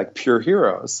back like pure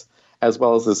heroes, as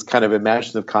well as this kind of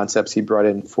imaginative concepts he brought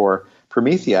in for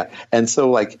Promethea. And so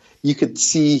like you could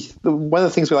see one of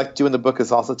the things we like to do in the book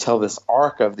is also tell this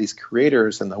arc of these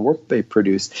creators and the work they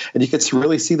produce, and you could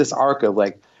really see this arc of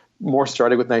like Moore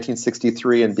started with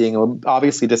 1963 and being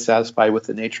obviously dissatisfied with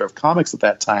the nature of comics at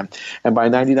that time. And by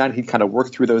 99, he'd kind of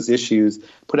worked through those issues,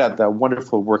 put out the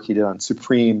wonderful work he did on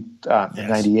Supreme in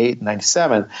 98 and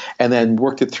 97, and then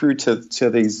worked it through to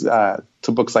these to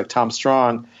books like Tom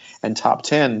Strong and Top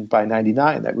 10 by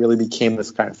 99. That really became this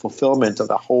kind of fulfillment of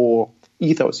the whole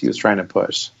ethos he was trying to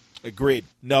push. Agreed.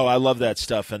 No, I love that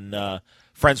stuff. And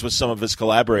friends with some of his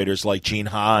collaborators like Gene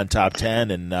Ha on Top 10,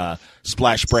 and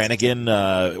Splash Brannigan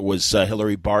was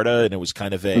Hilary Barta, and it was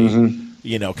kind of a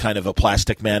kind of a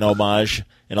Plastic Man homage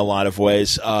in a lot of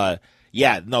ways.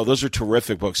 Those are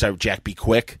terrific books. I have Jack B.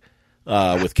 Quick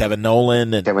with Kevin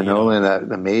Nolan and Nolan,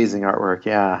 that amazing artwork.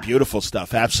 Yeah, beautiful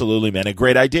stuff. Absolutely, man, and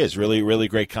great ideas. Really, really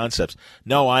great concepts.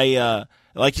 No,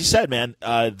 like you said, man,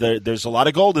 there's a lot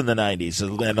of gold in the 90s.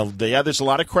 And there's a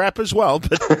lot of crap as well.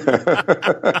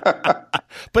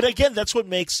 But again, that's what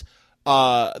makes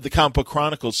the Comic Book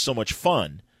Chronicles so much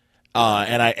fun.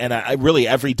 And I really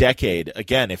every decade,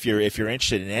 again, if you're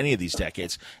interested in any of these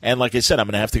decades, and like I said, I'm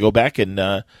going to have to go back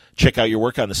and check out your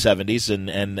work on the 70s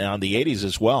and on the 80s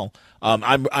as well.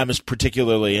 I'm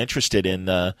particularly interested in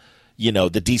the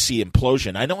DC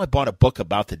implosion. I know I bought a book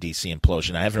about the DC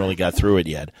implosion. I haven't really got through it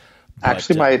yet.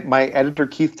 Actually, my editor,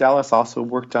 Keith Dallas, also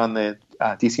worked on the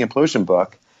DC Implosion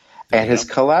book, and his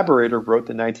collaborator wrote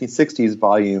the 1960s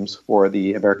volumes for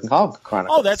the American Comic Book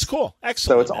Chronicles. Oh, that's cool.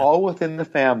 Excellent. So it's all within the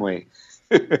family.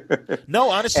 No,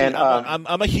 honestly, and,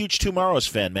 I'm a huge Twomorrows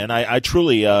fan, man. I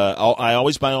truly, I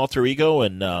always buy Alter Ego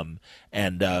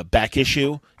and Back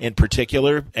Issue in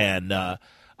particular, and I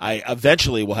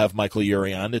eventually will have Michael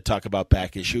Urey on to talk about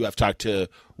Back Issue. I've talked to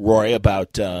Roy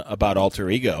about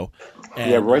Alter Ego.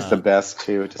 And, Roy's the best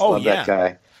too. Just love that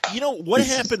guy. You know what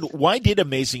happened? Why did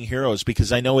Amazing Heroes?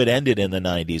 Because I know it ended in the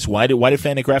 90s. Why did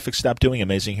Fantagraphics stop doing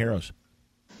Amazing Heroes?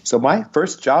 So my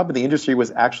first job in the industry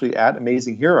was actually at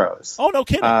Amazing Heroes. Oh, no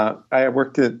kidding! I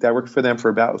worked for them for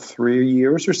about 3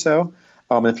 years or so.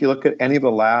 If you look at any of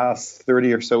the last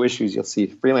 30 or so issues, you'll see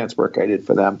freelance work I did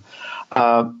for them.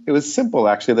 It was simple,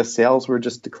 actually. The sales were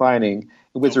just declining,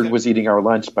 Wizard was eating our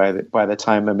lunch by the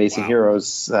time Amazing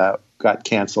Heroes got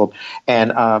canceled.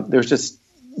 And there's just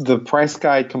the price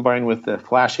guide combined with the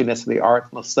flashiness of the art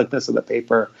and the slickness of the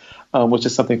paper was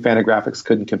just something Fantagraphics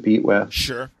couldn't compete with.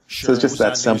 Sure. So it's just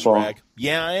that simple.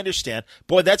 Yeah, I understand.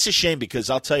 Boy, that's a shame because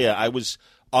I'll tell you, I was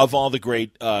of all the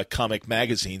great comic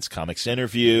magazines, Comics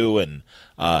Interview, and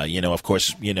of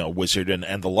course, Wizard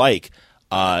and the like.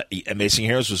 Amazing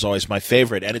Heroes was always my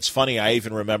favorite, and it's funny. I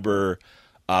even remember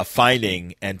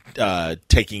finding and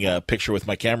taking a picture with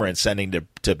my camera and sending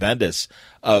to Bendis.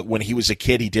 When he was a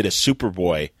kid, he did a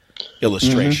Superboy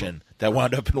illustration that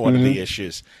wound up in one of the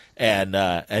issues, and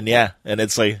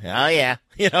it's like, oh yeah,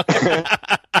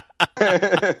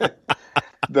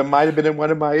 That might have been in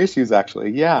one of my issues,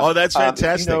 actually. Yeah. Oh, that's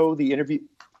fantastic. The interview.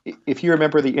 If you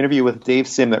remember the interview with Dave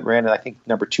Sim that ran at, I think,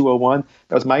 number 201,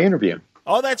 that was my interview.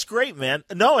 Oh, that's great, man.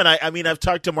 No, and I mean, I've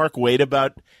talked to Mark Waid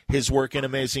about his work in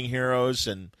Amazing Heroes,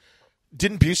 and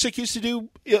didn't Busick used to do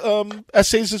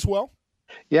essays as well?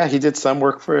 Yeah, he did some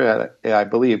work for it, I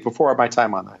believe, before my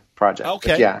time on the project.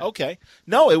 Okay, okay.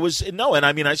 And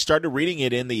I mean, I started reading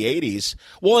it in the 80s.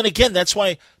 Well, and again, that's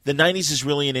why the 90s is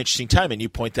really an interesting time, and you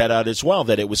point that out as well,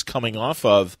 that it was coming off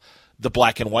of the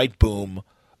black and white boom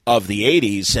of the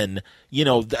 80s, and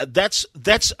that's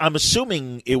I'm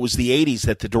assuming it was the 80s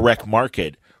that the direct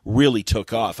market really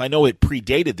took off. I know it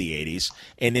predated the 80s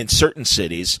and in certain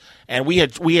cities, and we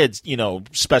had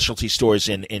specialty stores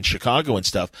in Chicago and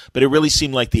stuff, but it really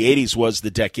seemed like the 80s was the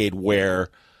decade where,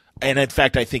 and in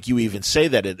fact I think you even say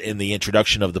that in the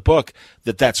introduction of the book,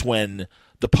 that's when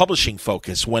the publishing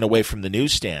focus went away from the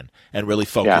newsstand and really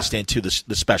focused into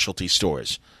the specialty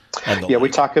stores. We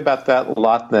talk about that a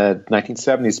lot in the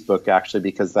 1970s book, actually,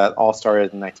 because that all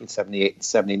started in 1978 and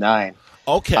 79.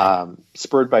 Okay.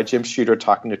 Spurred by Jim Shooter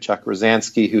talking to Chuck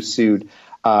Rosansky, who sued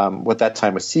what that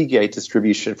time was Seagate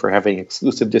Distribution for having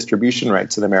exclusive distribution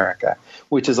rights in America,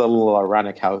 which is a little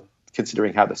ironic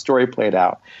considering how the story played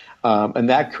out. And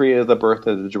that created the birth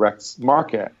of the direct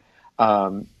market.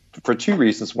 For two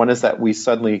reasons. One is that we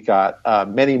suddenly got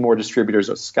many more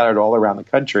distributors scattered all around the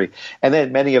country. And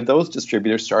then many of those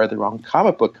distributors started their own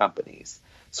comic book companies.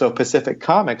 So Pacific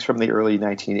Comics from the early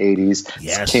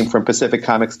 1980s came from Pacific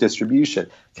Comics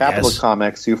Distribution. Capital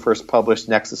Comics, who first published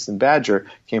Nexus and Badger,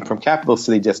 came from Capital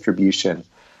City Distribution.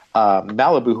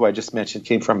 Malibu, who I just mentioned,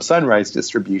 came from Sunrise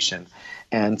Distribution.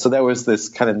 And so there was this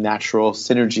kind of natural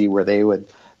synergy where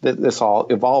this all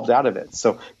evolved out of it.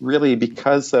 So really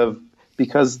because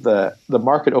the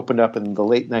market opened up in the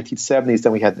late 1970s,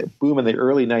 then we had the boom in the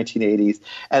early 1980s,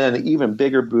 and then an even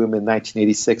bigger boom in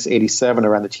 1986, 87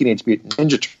 around the Teenage Mutant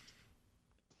Ninja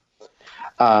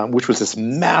Turtles, which was this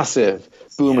massive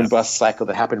boom and bust cycle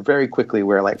that happened very quickly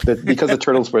where because the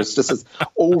Turtles was just this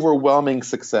overwhelming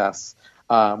success,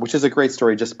 which is a great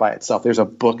story just by itself. There's a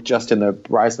book just in the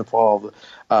rise and fall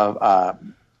of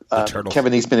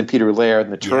Kevin Eastman and Peter Laird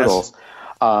and the Turtles.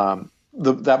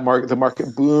 The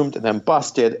market boomed and then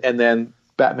busted, and then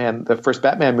the first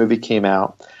Batman movie came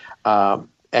out,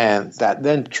 and that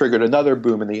then triggered another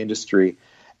boom in the industry.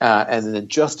 And then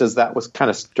just as that was kind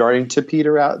of starting to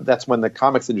peter out, that's when the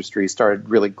comics industry started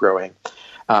really growing.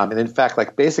 And in fact,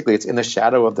 basically it's in the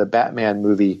shadow of the Batman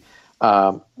movie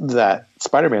that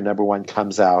Spider-Man #1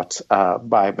 comes out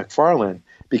by McFarlane,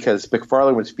 because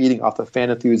McFarlane was feeding off the fan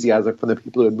enthusiasm from the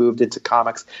people who had moved into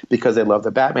comics because they love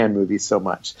the Batman movies so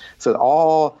much. So it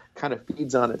all kind of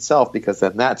feeds on itself, because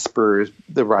then that spurs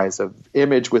the rise of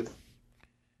Image with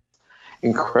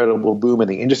incredible boom in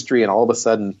the industry, and all of a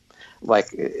sudden,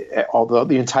 although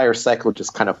the entire cycle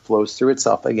just kind of flows through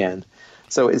itself again.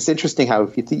 So it's interesting how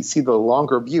if you see the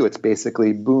longer view, it's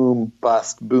basically boom,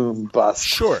 bust,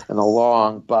 Sure. And a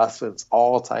long bust, and it's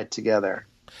all tied together.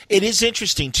 It is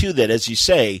interesting, too, that, as you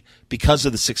say, because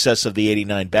of the success of the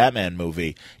 89 Batman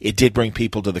movie, it did bring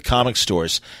people to the comic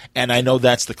stores. And I know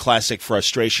that's the classic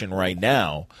frustration right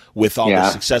now with all the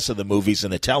success of the movies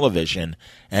and the television.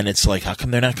 And it's like, how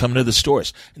come they're not coming to the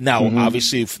stores? Now,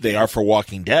 obviously, if they are for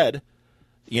Walking Dead,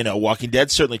 Walking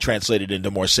Dead certainly translated into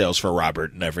more sales for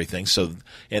Robert and everything. So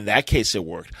in that case, it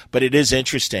worked. But it is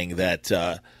interesting that,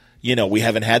 we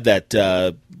haven't had that,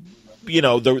 the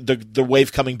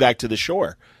wave coming back to the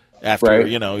shore after,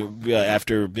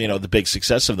 the big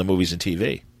success of the movies and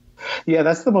TV. Yeah,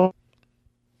 that's the most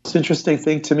interesting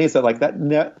thing to me, is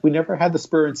that we never had the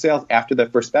spur in sales after the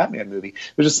first Batman movie.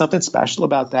 There's just something special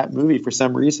about that movie for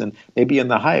some reason, maybe in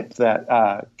the hype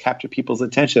that captured people's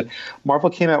attention. Marvel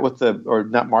came out with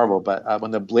not Marvel, but when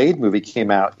the Blade movie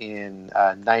came out in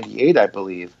 98, I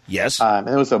believe. Yes. And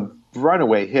it was a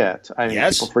runaway hit. I mean,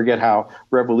 people forget how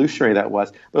revolutionary that was.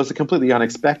 But it was a completely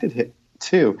unexpected hit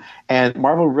too. And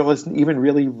Marvel wasn't even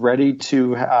really ready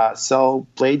to sell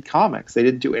Blade comics. They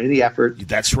didn't do any effort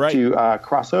That's right. to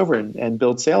cross over and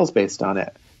build sales based on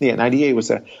it. Yeah, 98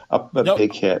 was a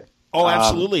big hit. Oh,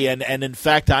 absolutely. And in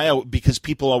fact, because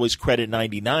people always credit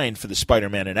 99 for the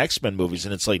Spider-Man and X-Men movies,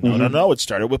 and it's like, no, it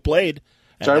started with Blade.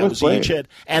 And that was a huge hit.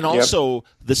 And also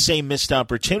the same missed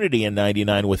opportunity in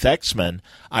 99 with X-Men.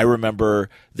 I remember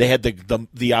they had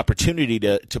the opportunity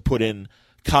to put in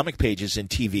comic pages in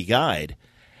TV Guide,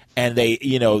 and they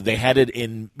had it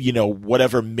in,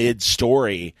 whatever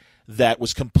mid-story that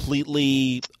was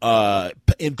completely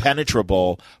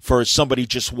impenetrable for somebody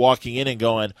just walking in and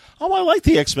going, oh, I like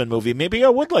the X-Men movie. Maybe I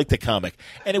would like the comic.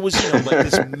 And it was like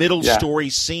this middle story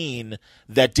scene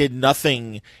that did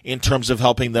nothing in terms of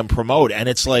helping them promote. And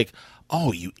it's like,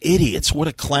 oh, you idiots. What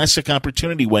a classic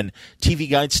opportunity when TV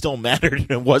Guide still mattered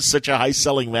and was such a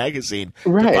high-selling magazine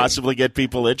to possibly get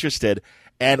people interested.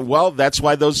 And, well, that's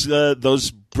why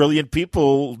those brilliant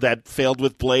people that failed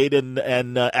with Blade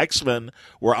and X-Men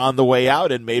were on the way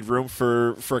out and made room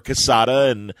for Quesada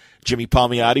and Jimmy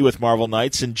Palmiotti with Marvel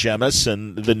Knights and Gemis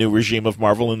and the new regime of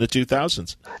Marvel in the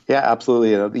 2000s. Yeah,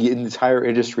 absolutely. The entire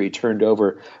industry turned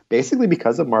over basically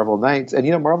because of Marvel Knights.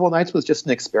 And, Marvel Knights was just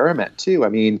an experiment, too. I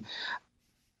mean,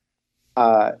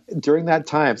 during that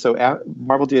time, so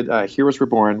Marvel did Heroes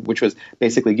Reborn, which was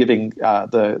basically giving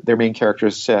their main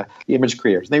characters to the image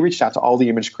creators. And they reached out to all the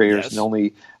image creators, and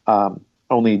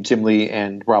only Jim Lee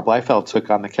and Rob Liefeld took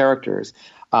on the characters.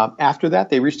 After that,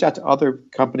 they reached out to other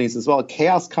companies as well.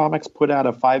 Chaos Comics put out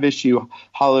a 5-issue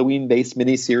Halloween-based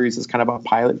miniseries as kind of a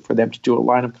pilot for them to do a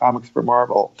line of comics for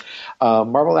Marvel.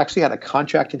 Marvel actually had a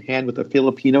contract in hand with a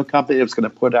Filipino company that was going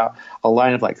to put out a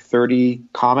line of like 30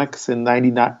 comics in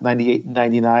 98 and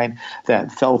 99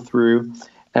 that fell through.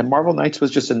 And Marvel Knights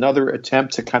was just another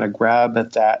attempt to kind of grab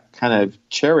at that kind of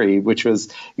cherry, which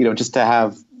was, just to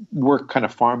have work kind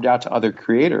of farmed out to other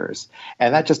creators.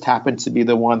 And that just happened to be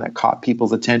the one that caught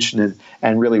people's attention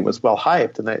and really was well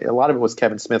hyped. And a lot of it was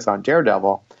Kevin Smith on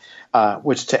Daredevil,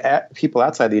 which to people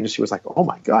outside the industry was like, oh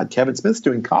my God, Kevin Smith's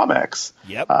doing comics.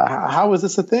 Yep. How is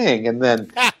this a thing? And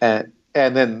then and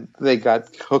then they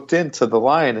got hooked into the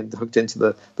line and hooked into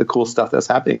the cool stuff that was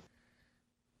happening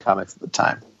in comics at the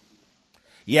time.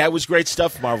 Yeah, it was great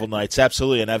stuff, Marvel Knights,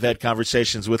 absolutely. And I've had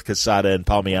conversations with Quesada and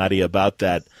Palmiotti about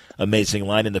that amazing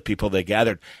line and the people they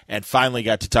gathered, and finally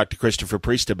got to talk to Christopher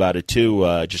Priest about it,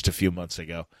 too, just a few months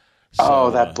ago.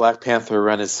 So, that Black Panther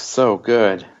run is so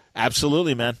good.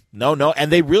 Absolutely, man. No.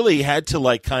 And they really had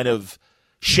to, kind of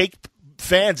shake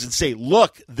fans and say,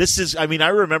 look, this is – I mean, I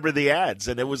remember the ads,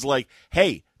 and it was like,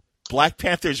 hey – Black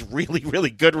Panther's really,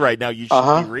 really good right now. You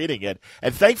should be reading it.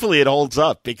 And thankfully it holds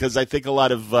up because I think a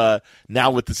lot of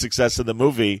now with the success of the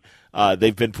movie,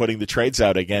 they've been putting the trades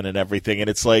out again and everything. And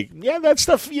it's like, yeah, that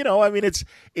stuff, I mean,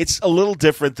 it's a little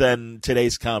different than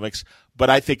today's comics, but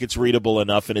I think it's readable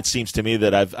enough. And it seems to me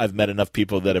that I've met enough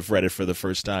people that have read it for the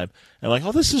first time and like,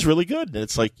 oh, this is really good. And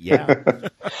it's like, yeah.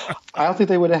 I don't think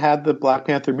they would have had the Black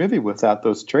Panther movie without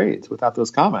those trades, without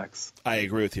those comics. I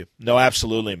agree with you. No,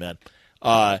 absolutely, man.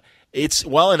 It's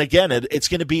and again, it's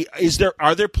going to be.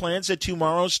 Are there plans at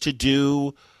Twomorrows to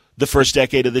do the first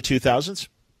decade of the 2000s?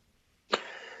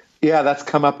 Yeah, that's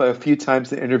come up a few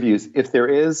times in interviews. If there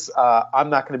is, I'm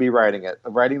not going to be writing it.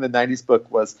 Writing the 90s book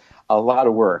was a lot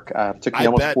of work. It took me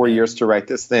almost 4 years to write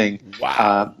this thing.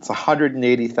 Wow. It's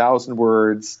 180,000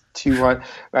 words. I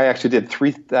actually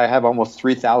did I have almost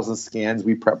 3,000 scans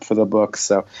we prepped for the book.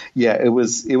 So yeah, it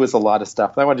was a lot of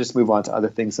stuff. But I want to just move on to other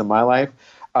things in my life.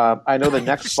 I know the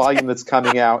next volume that's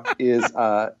coming out is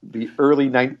the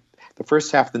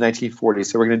first half of the 1940s.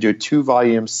 So we're going to do a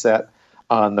 2-volume set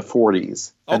on the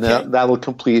 40s. And that'll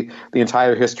complete the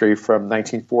entire history from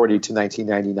 1940 to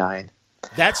 1999.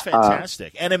 That's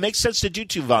fantastic. And it makes sense to do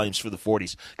 2 volumes for the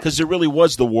 40s because there really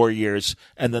was the war years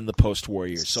and then the post-war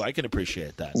years. So I can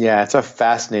appreciate that. Yeah, it's a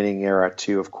fascinating era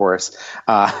too, of course.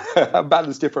 About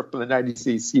as different from the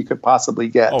 90s you could possibly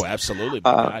get. Oh, absolutely.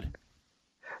 My God.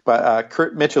 But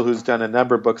Kurt Mitchell, who's done a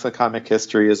number of books on comic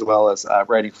history as well as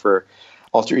writing for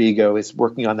Alter Ego, is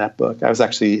working on that book. I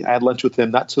had lunch with him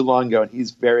not too long ago, and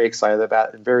he's very excited about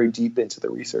it and very deep into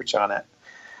the research on it.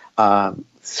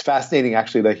 It's fascinating,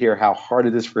 actually, to hear how hard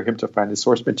it is for him to find his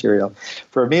source material.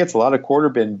 For me, it's a lot of quarter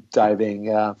bin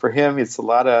diving. For him, it's a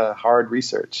lot of hard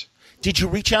research. Did you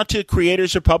reach out to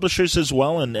creators or publishers as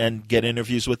well and get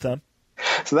interviews with them?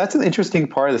 So that's an interesting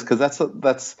part of this because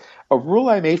that's a rule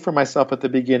I made for myself at the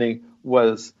beginning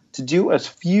was to do as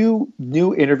few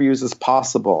new interviews as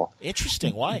possible.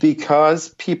 Interesting. Why? Because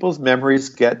people's memories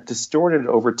get distorted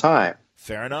over time.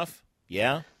 Fair enough.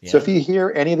 Yeah. So if you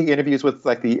hear any of the interviews with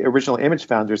like the original Image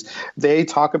founders, they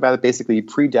talk about it basically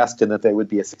predestined that they would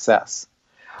be a success.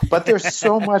 But there's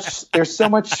so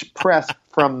much press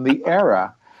from the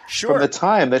era, from the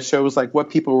time, that shows like what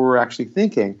people were actually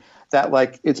thinking, that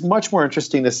like it's much more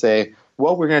interesting to say,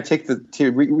 well, we're going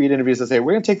to read interviews and say,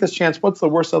 we're going to take this chance. What's the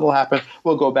worst that'll happen?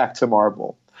 We'll go back to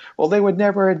Marvel. Well, they would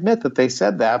never admit that they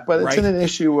said that, but it's in an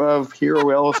issue of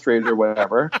Hero Illustrated or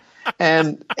whatever.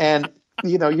 And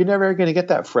you know, you're never going to get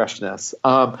that freshness.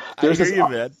 There's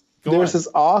this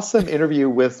awesome interview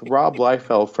with Rob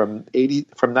Liefeld from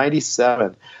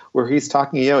 97, where he's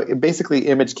talking, you know, basically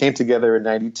Image came together in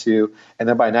 92, and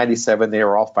then by 97 they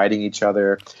were all fighting each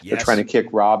other. They're trying to kick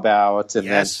Rob out, and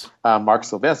then Mark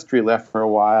Silvestri left for a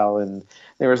while, and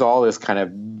there was all this kind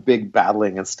of big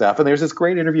battling and stuff. And there's this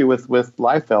great interview with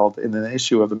Liefeld in an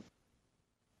issue of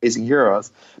Amazing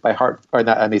Heroes by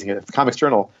Comics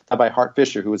Journal, by Hart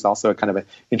Fisher, who is also a kind of an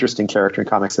interesting character in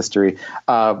comics history.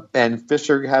 And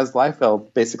Fisher has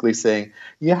Liefeld basically saying,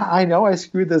 yeah, I know I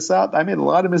screwed this up. I made a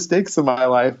lot of mistakes in my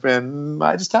life, and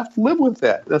I just have to live with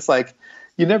it. That's like,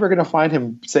 you're never going to find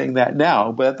him saying that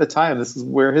now, but at the time, this is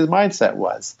where his mindset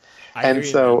was.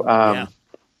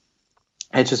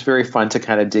 It's just very fun to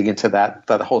kind of dig into that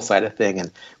whole side of thing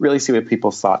and really see what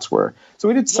people's thoughts were. So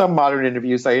we did some modern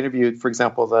interviews. I interviewed, for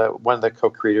example, one of the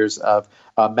co-creators of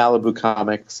Malibu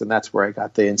Comics, and that's where I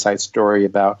got the inside story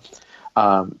about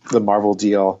the Marvel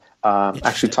deal.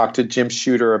 Actually talked to Jim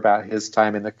Shooter about his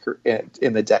time in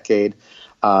the decade,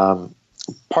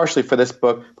 partially for this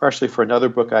book, partially for another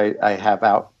book I have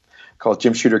out called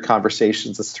Jim Shooter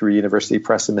Conversations. It's through University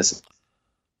Press in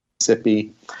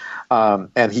Mississippi.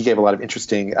 And he gave a lot of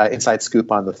interesting inside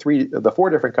scoop on the four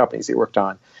different companies he worked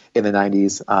on in the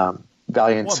 90s.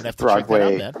 Valiant,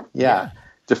 Broadway, Defiant.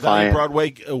 Valiant,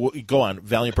 Broadway, go on.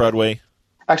 Valiant, Broadway.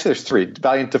 Actually, there's three: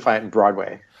 Valiant, Defiant, and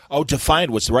Broadway. Oh,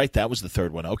 Defiant was right. That was the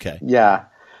third one. Okay. Yeah,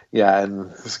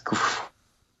 and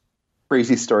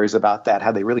crazy stories about that.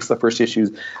 How they released the first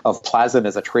issues of Plasm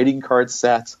as a trading card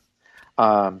set.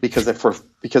 Because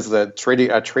the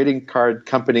trading card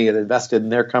company had invested in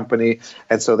their company,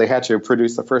 and so they had to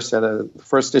produce the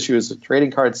first issue as a trading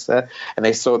card set, and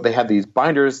they had these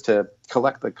binders to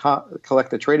collect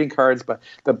the trading cards, but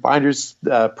the binders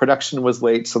production was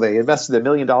late, so they invested $1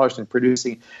 million in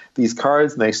producing these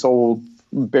cards, and they sold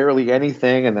barely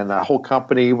anything, and then the whole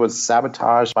company was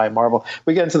sabotaged by Marvel.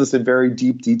 We get into this in very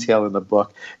deep detail in the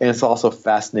book, and it's also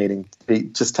fascinating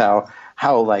just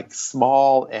how like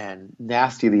small and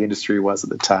nasty the industry was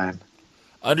at the time.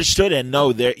 Understood. And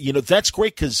no, there, you know, that's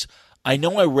great, because I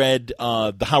know I read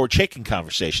the Howard Chaykin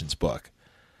Conversations book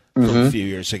from a few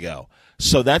years ago.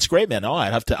 So that's great, man. Oh,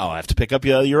 I'll have to pick up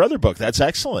your other book. That's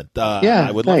excellent. I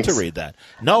would love to read that.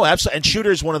 No, absolutely. And Shooter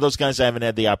is one of those guys I haven't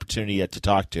had the opportunity yet to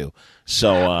talk to.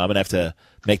 So I'm going to have to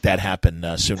make that happen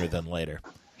sooner than later.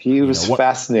 He was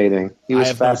fascinating. He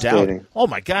was fascinating. No doubt. Oh,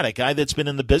 my God, a guy that's been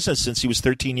in the business since he was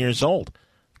 13 years old.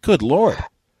 Good Lord.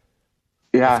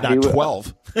 Yeah. If not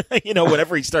 12. You know,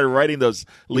 whenever he started writing those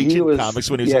Legion comics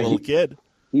when he was a little kid.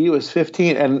 He was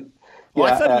 15. And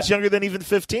I thought he was younger than even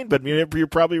 15, but you're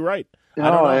probably right.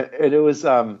 No,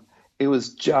 it was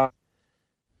just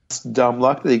dumb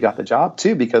luck that he got the job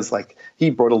too, because like he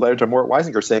wrote a letter to Mort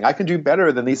Weisinger saying, I can do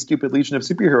better than these stupid Legion of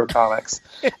Superhero comics.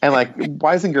 And like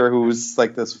Weisinger, who's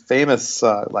like this famous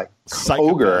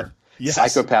ogre. Yes.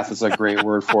 Psychopath is a great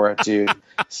word for it, dude.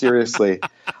 Seriously.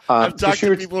 I've talked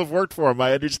to people who've worked for him.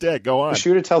 I understand. Go on.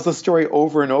 Shooter tells the story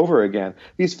over and over again.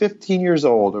 He's 15 years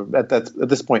old, or at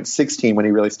this point 16 when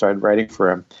he really started writing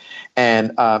for him.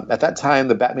 And at that time,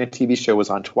 the Batman TV show was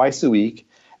on twice a week.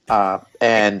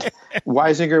 And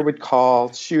Weisinger would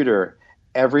call Shooter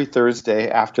every Thursday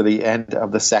after the end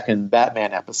of the second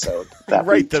Batman episode.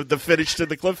 Right, the finish to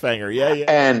the cliffhanger.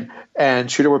 Yeah.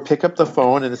 And Shooter would pick up the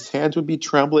phone, and his hands would be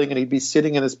trembling, and he'd be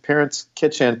sitting in his parents'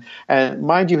 kitchen. And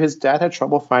mind you, his dad had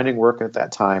trouble finding work at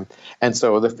that time, and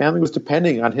so the family was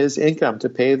depending on his income to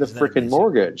pay the freaking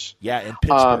mortgage. Yeah, in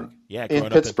Pittsburgh. In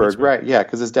Pittsburgh, right? Yeah,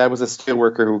 because his dad was a steel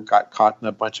worker who got caught in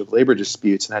a bunch of labor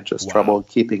disputes and had just trouble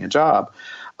keeping a job.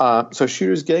 So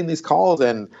Shooter's getting these calls,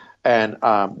 and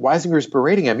Weisinger's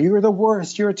berating him. You're the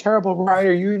worst. You're a terrible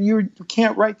writer. You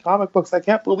can't write comic books. I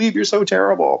can't believe you're so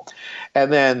terrible.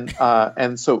 And then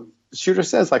and so Shooter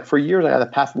says, like, for years I had a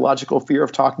pathological fear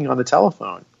of talking on the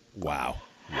telephone. Wow.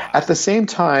 At the same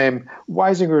time,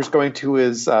 Weisinger is going to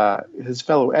his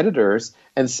fellow editors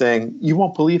and saying, you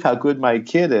won't believe how good my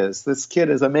kid is. This kid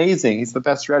is amazing. He's the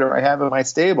best writer I have in my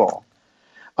stable.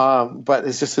 but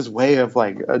it's just his way of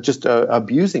just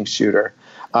abusing Shooter,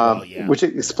 which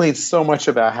explains so much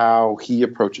about how he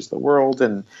approaches the world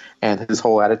and his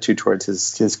whole attitude towards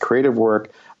his creative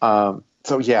work.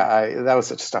 So that was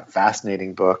just a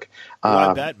fascinating book.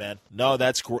 I bet, man. No,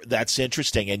 that's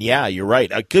interesting, and yeah, you're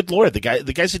right. Good Lord, the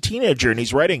guy's a teenager, and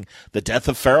he's writing The Death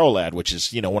of Pharaoh Lad, which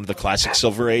is one of the classic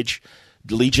Silver Age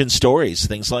Legion stories,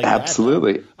 things like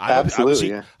Absolutely.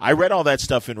 that. I read all that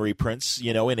stuff in reprints,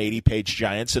 in 80-page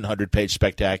giants and 100-page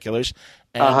spectaculars,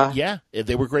 and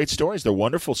they were great stories. They're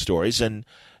wonderful stories, and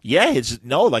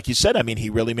like you said, I mean,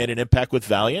 he really made an impact with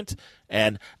Valiant,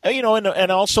 and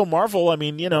and also Marvel. I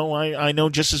mean, I know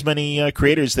just as many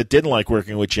creators that didn't like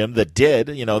working with Jim that did.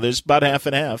 There's about half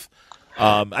and half.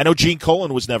 I know Gene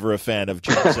Colan was never a fan of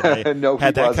Jim's, and I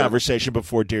had that conversation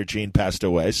before Dear Gene passed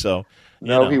away. So.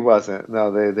 No, he wasn't.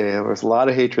 No, there was a lot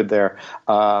of hatred there.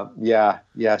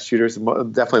 Shooter's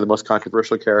definitely the most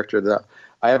controversial character that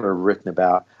I ever written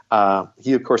about.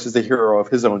 He, of course, is the hero of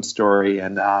his own story,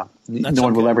 and no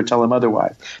one will ever tell him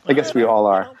otherwise. I guess we all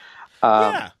are.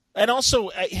 And also,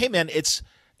 hey, man,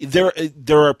 there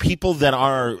are people that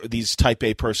are these Type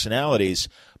A personalities,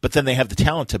 but then they have the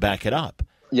talent to back it up.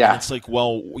 Yeah, and it's like,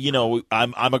 well,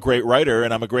 I'm a great writer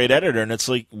and I'm a great editor, and it's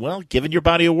like, well, given your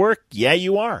body of work,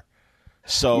 you are.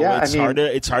 So it's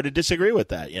hard to disagree with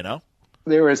that,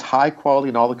 There was high quality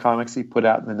in all the comics he put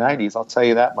out in the 90s, I'll tell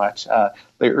you that much. The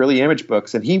early Image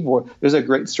books, and there's a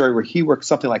great story where he worked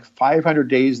something like 500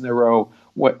 days in a row,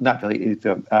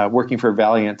 working for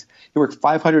Valiant. He worked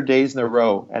 500 days in a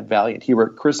row at Valiant. He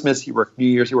worked Christmas, he worked New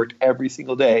Year's, he worked every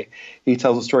single day. He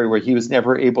tells a story where he was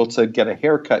never able to get a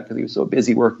haircut because he was so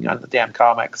busy working on the damn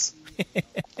comics.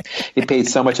 He paid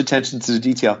so much attention to the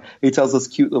detail. He tells this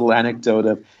cute little anecdote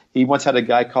of he once had a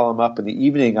guy call him up in the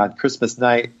evening on Christmas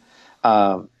night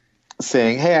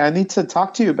saying, "Hey, I need to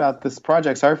talk to you about this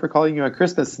project. Sorry for calling you on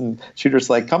Christmas." And Shooter's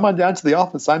like, "Come on down to the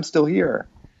office. I'm still here."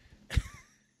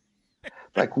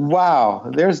 Like,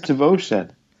 wow, there's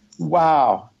devotion.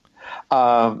 Wow.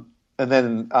 And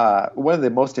then one of the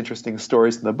most interesting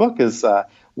stories in the book is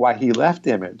why he left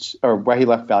Image, or why he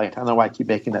left Valiant. I don't know why I keep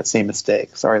making that same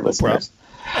mistake. Sorry, listeners.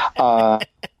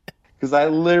 Because I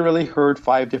literally heard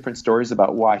 5 different stories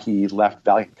about why he left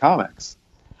Valiant Comics.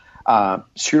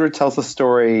 Shooter tells the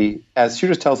story. As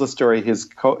Shooter tells the story, his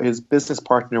business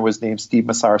partner was named Steve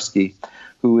Masarski,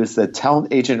 who is the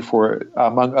talent agent for,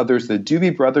 among others, the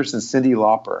Doobie Brothers and Cyndi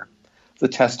Lauper. The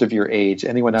test of your age.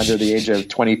 Anyone under the age of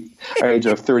 20 or age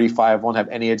of 35 won't have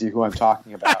any idea who I'm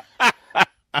talking about.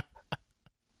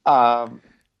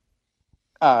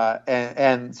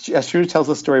 And as Shooter tells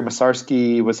the story,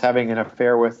 Masarski was having an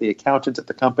affair with the accountant at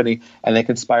the company, and they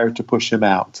conspired to push him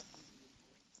out.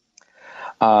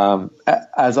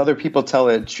 As other people tell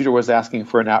it, Shooter was asking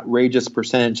for an outrageous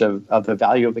percentage of the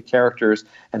value of the characters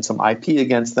and some IP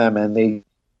against them, and they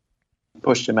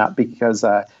pushed him out because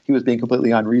he was being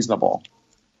completely unreasonable.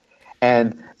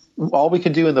 And all we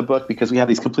can do in the book, because we have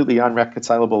these completely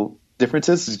unreconcilable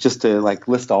differences, is just to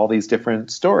list all these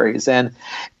different stories. And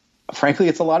frankly,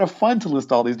 it's a lot of fun to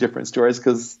list all these different stories,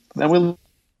 because then we're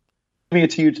leaving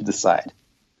it to you to decide.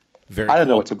 I don't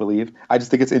know what to believe. I just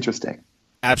think it's interesting.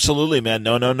 Absolutely, man.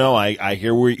 No. I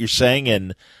hear what you're saying,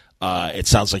 and it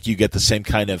sounds like you get the same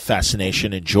kind of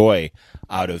fascination and joy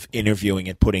out of interviewing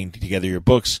and putting together your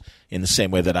books in the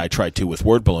same way that I tried to with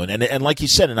Word Balloon. And like you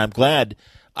said, and I'm glad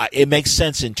it makes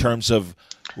sense in terms of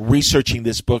researching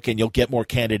this book, and you'll get more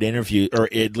candid interview, or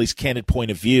at least candid point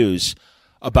of views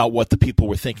about what the people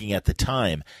were thinking at the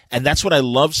time. And that's what I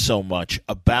love so much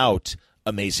about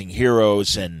Amazing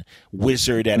Heroes and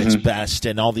Wizard at its best,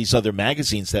 and all these other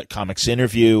magazines that Comics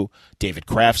Interview, David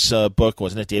Kraft's book,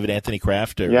 wasn't it? David Anthony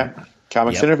Kraft?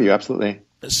 Comics Interview, absolutely.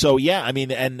 So, I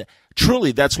mean, and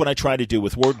truly that's what I try to do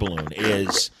with Word Balloon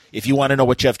is, if you want to know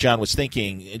what Jeff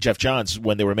Johns,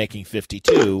 when they were making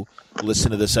 52,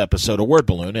 listen to this episode of Word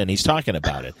Balloon, and he's talking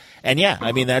about it. And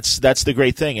I mean, that's the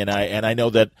great thing. And I know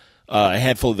that a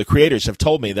handful of the creators have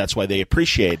told me that's why they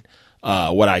appreciate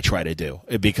what I try to do,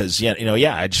 because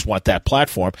I just want that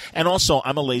platform. And also,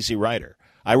 I'm a lazy writer.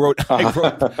 I wrote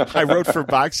for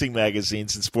boxing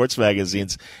magazines and sports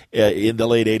magazines in the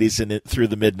late 80s and through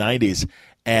the mid 90s.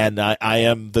 And I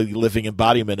am the living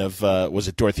embodiment of, was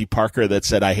it Dorothy Parker that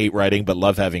said, "I hate writing but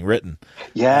love having written"?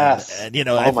 Yes. And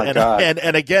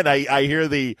again, I hear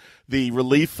the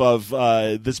relief of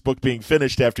this book being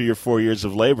finished after your 4 years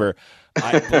of labor.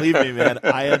 Believe me, man,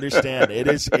 I understand. It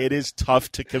is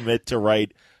tough to commit to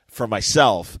write for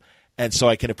myself, and so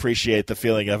I can appreciate the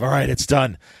feeling of, all right, it's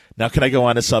done. Now can I go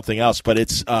on to something else?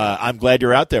 But I'm glad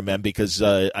you're out there, man, because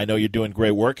I know you're doing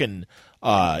great work, and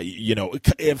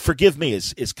Forgive me,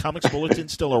 is Comics Bulletin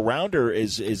still around, or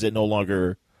is it no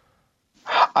longer?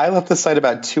 I left the site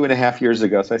about 2.5 years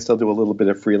ago, so I still do a little bit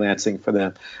of freelancing for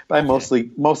them. But I'm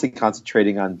mostly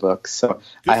concentrating on books. So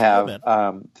I have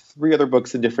 3 other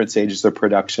books in different stages of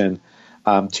production.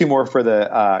 2 more for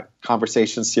the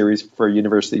Conversation series for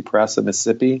University Press of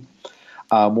Mississippi.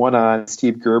 One on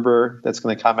Steve Gerber that's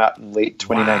going to come out in late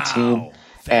 2019. Wow.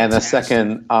 And the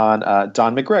second on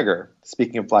Don McGregor.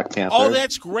 Speaking of Black Panther. Oh,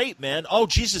 that's great, man. Oh,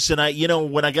 Jesus.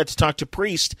 And when I got to talk to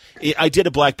Priest, I did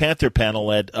a Black Panther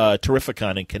panel at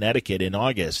Terrificon in Connecticut in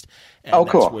August. And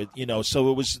cool. Where,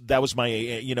 so that was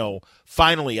my,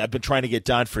 finally, I've been trying to get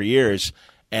Don for years.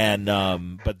 And,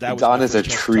 but that was Don is a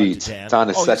treat. Don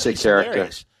is such a character.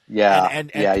 Hilarious. Yeah, and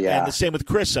the same with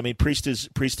Chris. I mean, Priest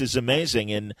is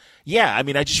amazing, and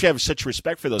I just have such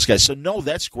respect for those guys. So no,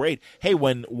 that's great. Hey,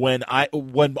 when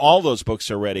all those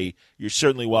books are ready, you're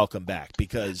certainly welcome back.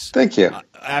 Because thank you.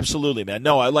 Absolutely, man.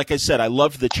 No, like I said, I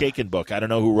loved the Chaykin book. I don't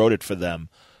know who wrote it for them.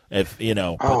 If you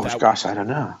know, I don't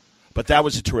know. But that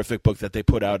was a terrific book that they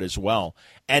put out as well.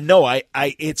 And no,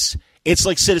 it's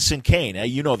like Citizen Kane.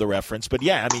 You know the reference, but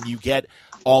yeah, I mean, you get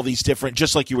all these different,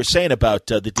 just like you were saying about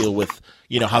the deal with,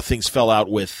 how things fell out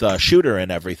with Shooter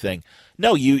and everything.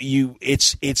 No,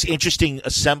 it's interesting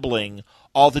assembling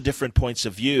all the different points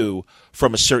of view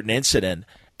from a certain incident.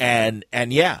 And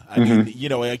yeah, I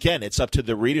mean, again, it's up to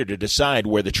the reader to decide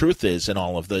where the truth is in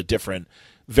all of the different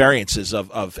variances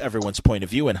of everyone's point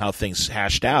of view and how things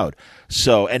hashed out.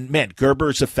 So, and man,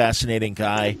 Gerber's a fascinating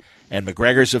guy. And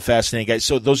McGregor's a fascinating guy.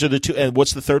 So those are the 2. And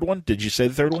what's the third one? Did you say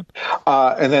the third one?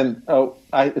 And then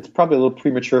it's probably a little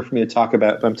premature for me to talk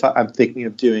about, but I'm thinking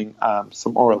of doing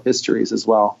some oral histories as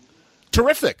well.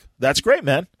 Terrific. That's great,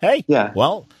 man. Hey. Yeah.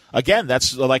 Well, again,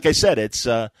 that's like I said. It's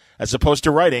as opposed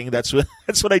to writing. That's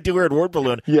what I do here at Word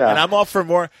Balloon. Yeah. And I'm all for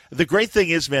more. The great thing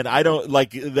is, man, I don't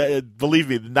believe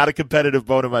me, not a competitive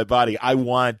bone in my body. I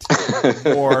want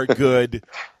more good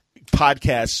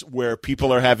podcasts where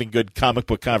people are having good comic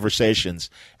book conversations.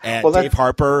 And Dave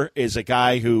Harper is a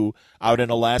guy who out in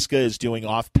Alaska is doing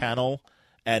off panel,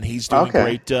 and he's doing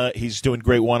great. He's doing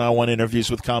great one-on-one interviews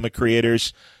with comic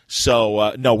creators.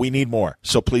 So no, we need more.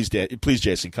 So please,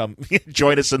 Jason, come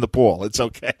join us in the pool. It's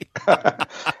okay.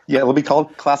 Yeah, it'll be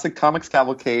called Classic Comics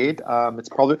Cavalcade. It's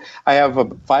probably I have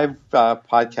 5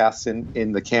 podcasts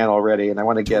in the can already, and I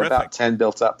want to get about 10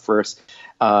 built up first.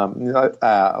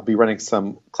 I'll be running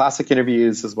some classic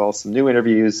interviews as well as some new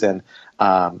interviews and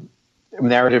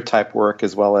narrative type work,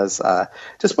 as well as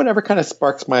just whatever kind of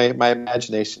sparks my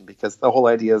imagination, because the whole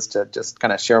idea is to just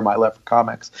kind of share my love for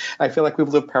comics. I feel like we've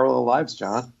lived parallel lives,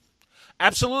 John.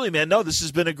 Absolutely, man. No, this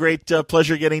has been a great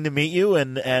pleasure getting to meet you,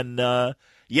 and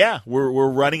yeah, we're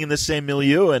running in the same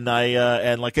milieu, and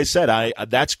and like I said,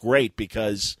 that's great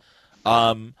because.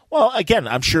 Well, again,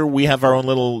 I'm sure we have our own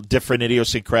little different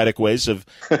idiosyncratic ways of,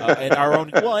 and our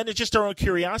own, and it's just our own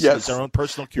curiosities, our own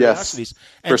personal curiosities.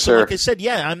 And so, like I said,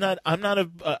 yeah,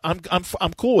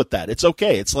 I'm cool with that. It's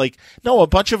okay. It's like, no, a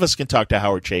bunch of us can talk to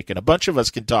Howard Chaykin. A bunch of us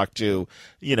can talk to,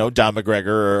 Don McGregor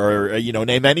or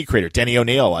name any creator. Denny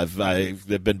O'Neil. I've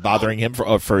been bothering him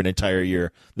for an entire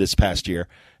year this past year.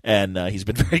 And he's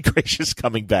been very gracious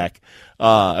coming back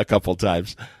a couple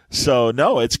times. So,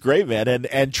 no, it's great, man.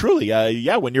 And truly,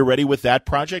 when you're ready with that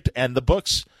project and the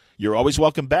books, you're always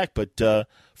welcome back. But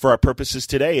for our purposes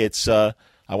today, it's I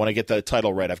want to get the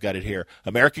title right. I've got it here.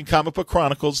 American Comic Book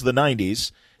Chronicles, the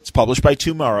 90s. It's published by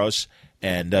Twomorrows,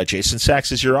 and Jason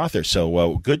Sachs is your author.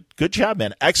 So good job,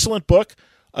 man. Excellent book.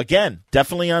 Again,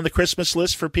 definitely on the Christmas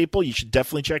list for people. You should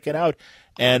definitely check it out.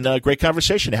 And great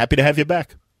conversation. Happy to have you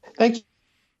back. Thank you.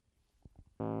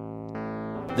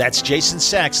 That's Jason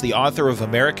Sachs, the author of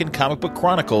American Comic Book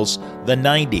Chronicles, the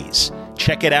 90s.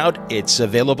 Check it out. It's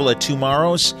available at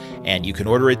Twomorrows, and you can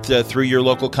order it through your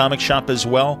local comic shop as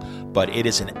well. But it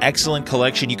is an excellent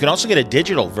collection. You can also get a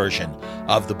digital version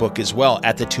of the book as well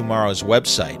at the Twomorrows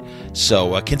website.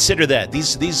 So consider that.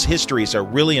 These histories are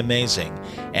really amazing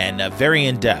and very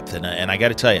in-depth. And I got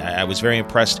to tell you, I was very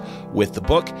impressed with the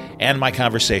book and my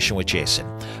conversation with Jason.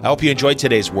 I hope you enjoyed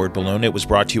today's Word Balloon. It was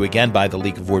brought to you again by the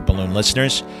League of Word Balloon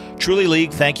listeners. Truly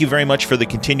League, thank you very much for the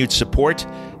continued support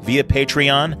via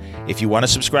Patreon. If you want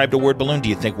to subscribe to Word Balloon, do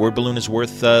you think Word Balloon is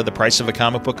worth the price of a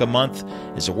comic book a month?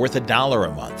 Is it worth $1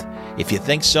 a month? If you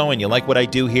think so and you like what I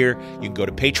do here, you can go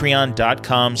to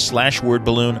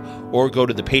patreon.com/wordballoon or go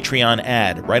to the Patreon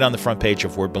ad right on the front page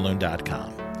of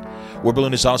wordballoon.com. Word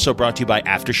Balloon is also brought to you by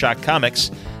Aftershock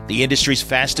Comics, the industry's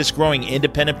fastest growing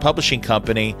independent publishing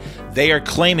company. They are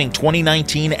claiming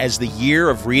 2019 as the year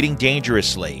of reading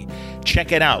dangerously.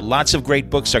 Check it out. Lots of great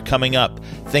books are coming up.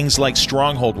 Things like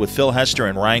Stronghold with Phil Hester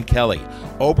and Ryan Kelly,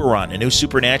 Oberon, a new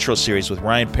supernatural series with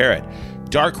Ryan Parrott,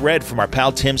 Dark Red from our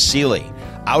pal Tim Seeley,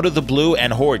 Out of the Blue,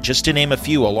 and Horde, just to name a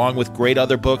few, along with great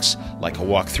other books like A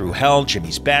Walk Through Hell,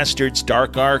 Jimmy's Bastards,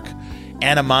 Dark Ark,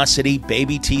 Animosity,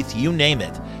 Baby Teeth, you name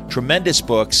it. Tremendous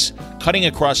books, cutting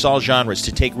across all genres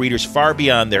to take readers far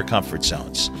beyond their comfort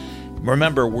zones.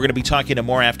 Remember, we're going to be talking to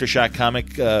more Aftershock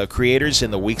comic creators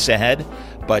in the weeks ahead,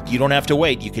 but you don't have to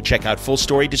wait. You can check out full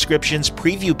story descriptions,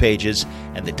 preview pages,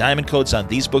 and the diamond codes on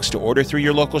these books to order through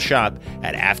your local shop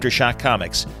at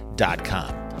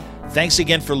AftershockComics.com. Thanks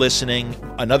again for listening.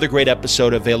 Another great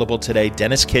episode available today.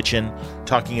 Dennis Kitchen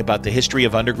talking about the history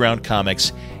of underground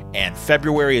comics. And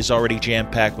February is already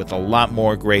jam-packed with a lot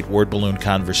more great Word Balloon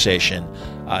conversation.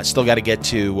 Still got to get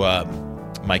to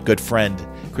my good friend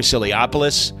Chris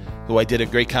Iliopoulos, who I did a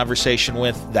great conversation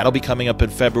with. That'll be coming up in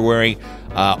February.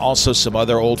 Also some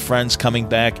other old friends coming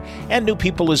back and new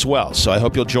people as well. So I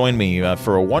hope you'll join me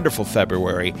for a wonderful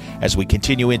February as we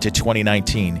continue into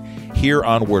 2019 here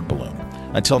on Word Balloon.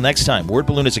 Until next time, Word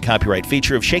Balloon is a copyright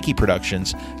feature of Shaky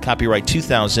Productions, copyright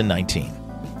 2019.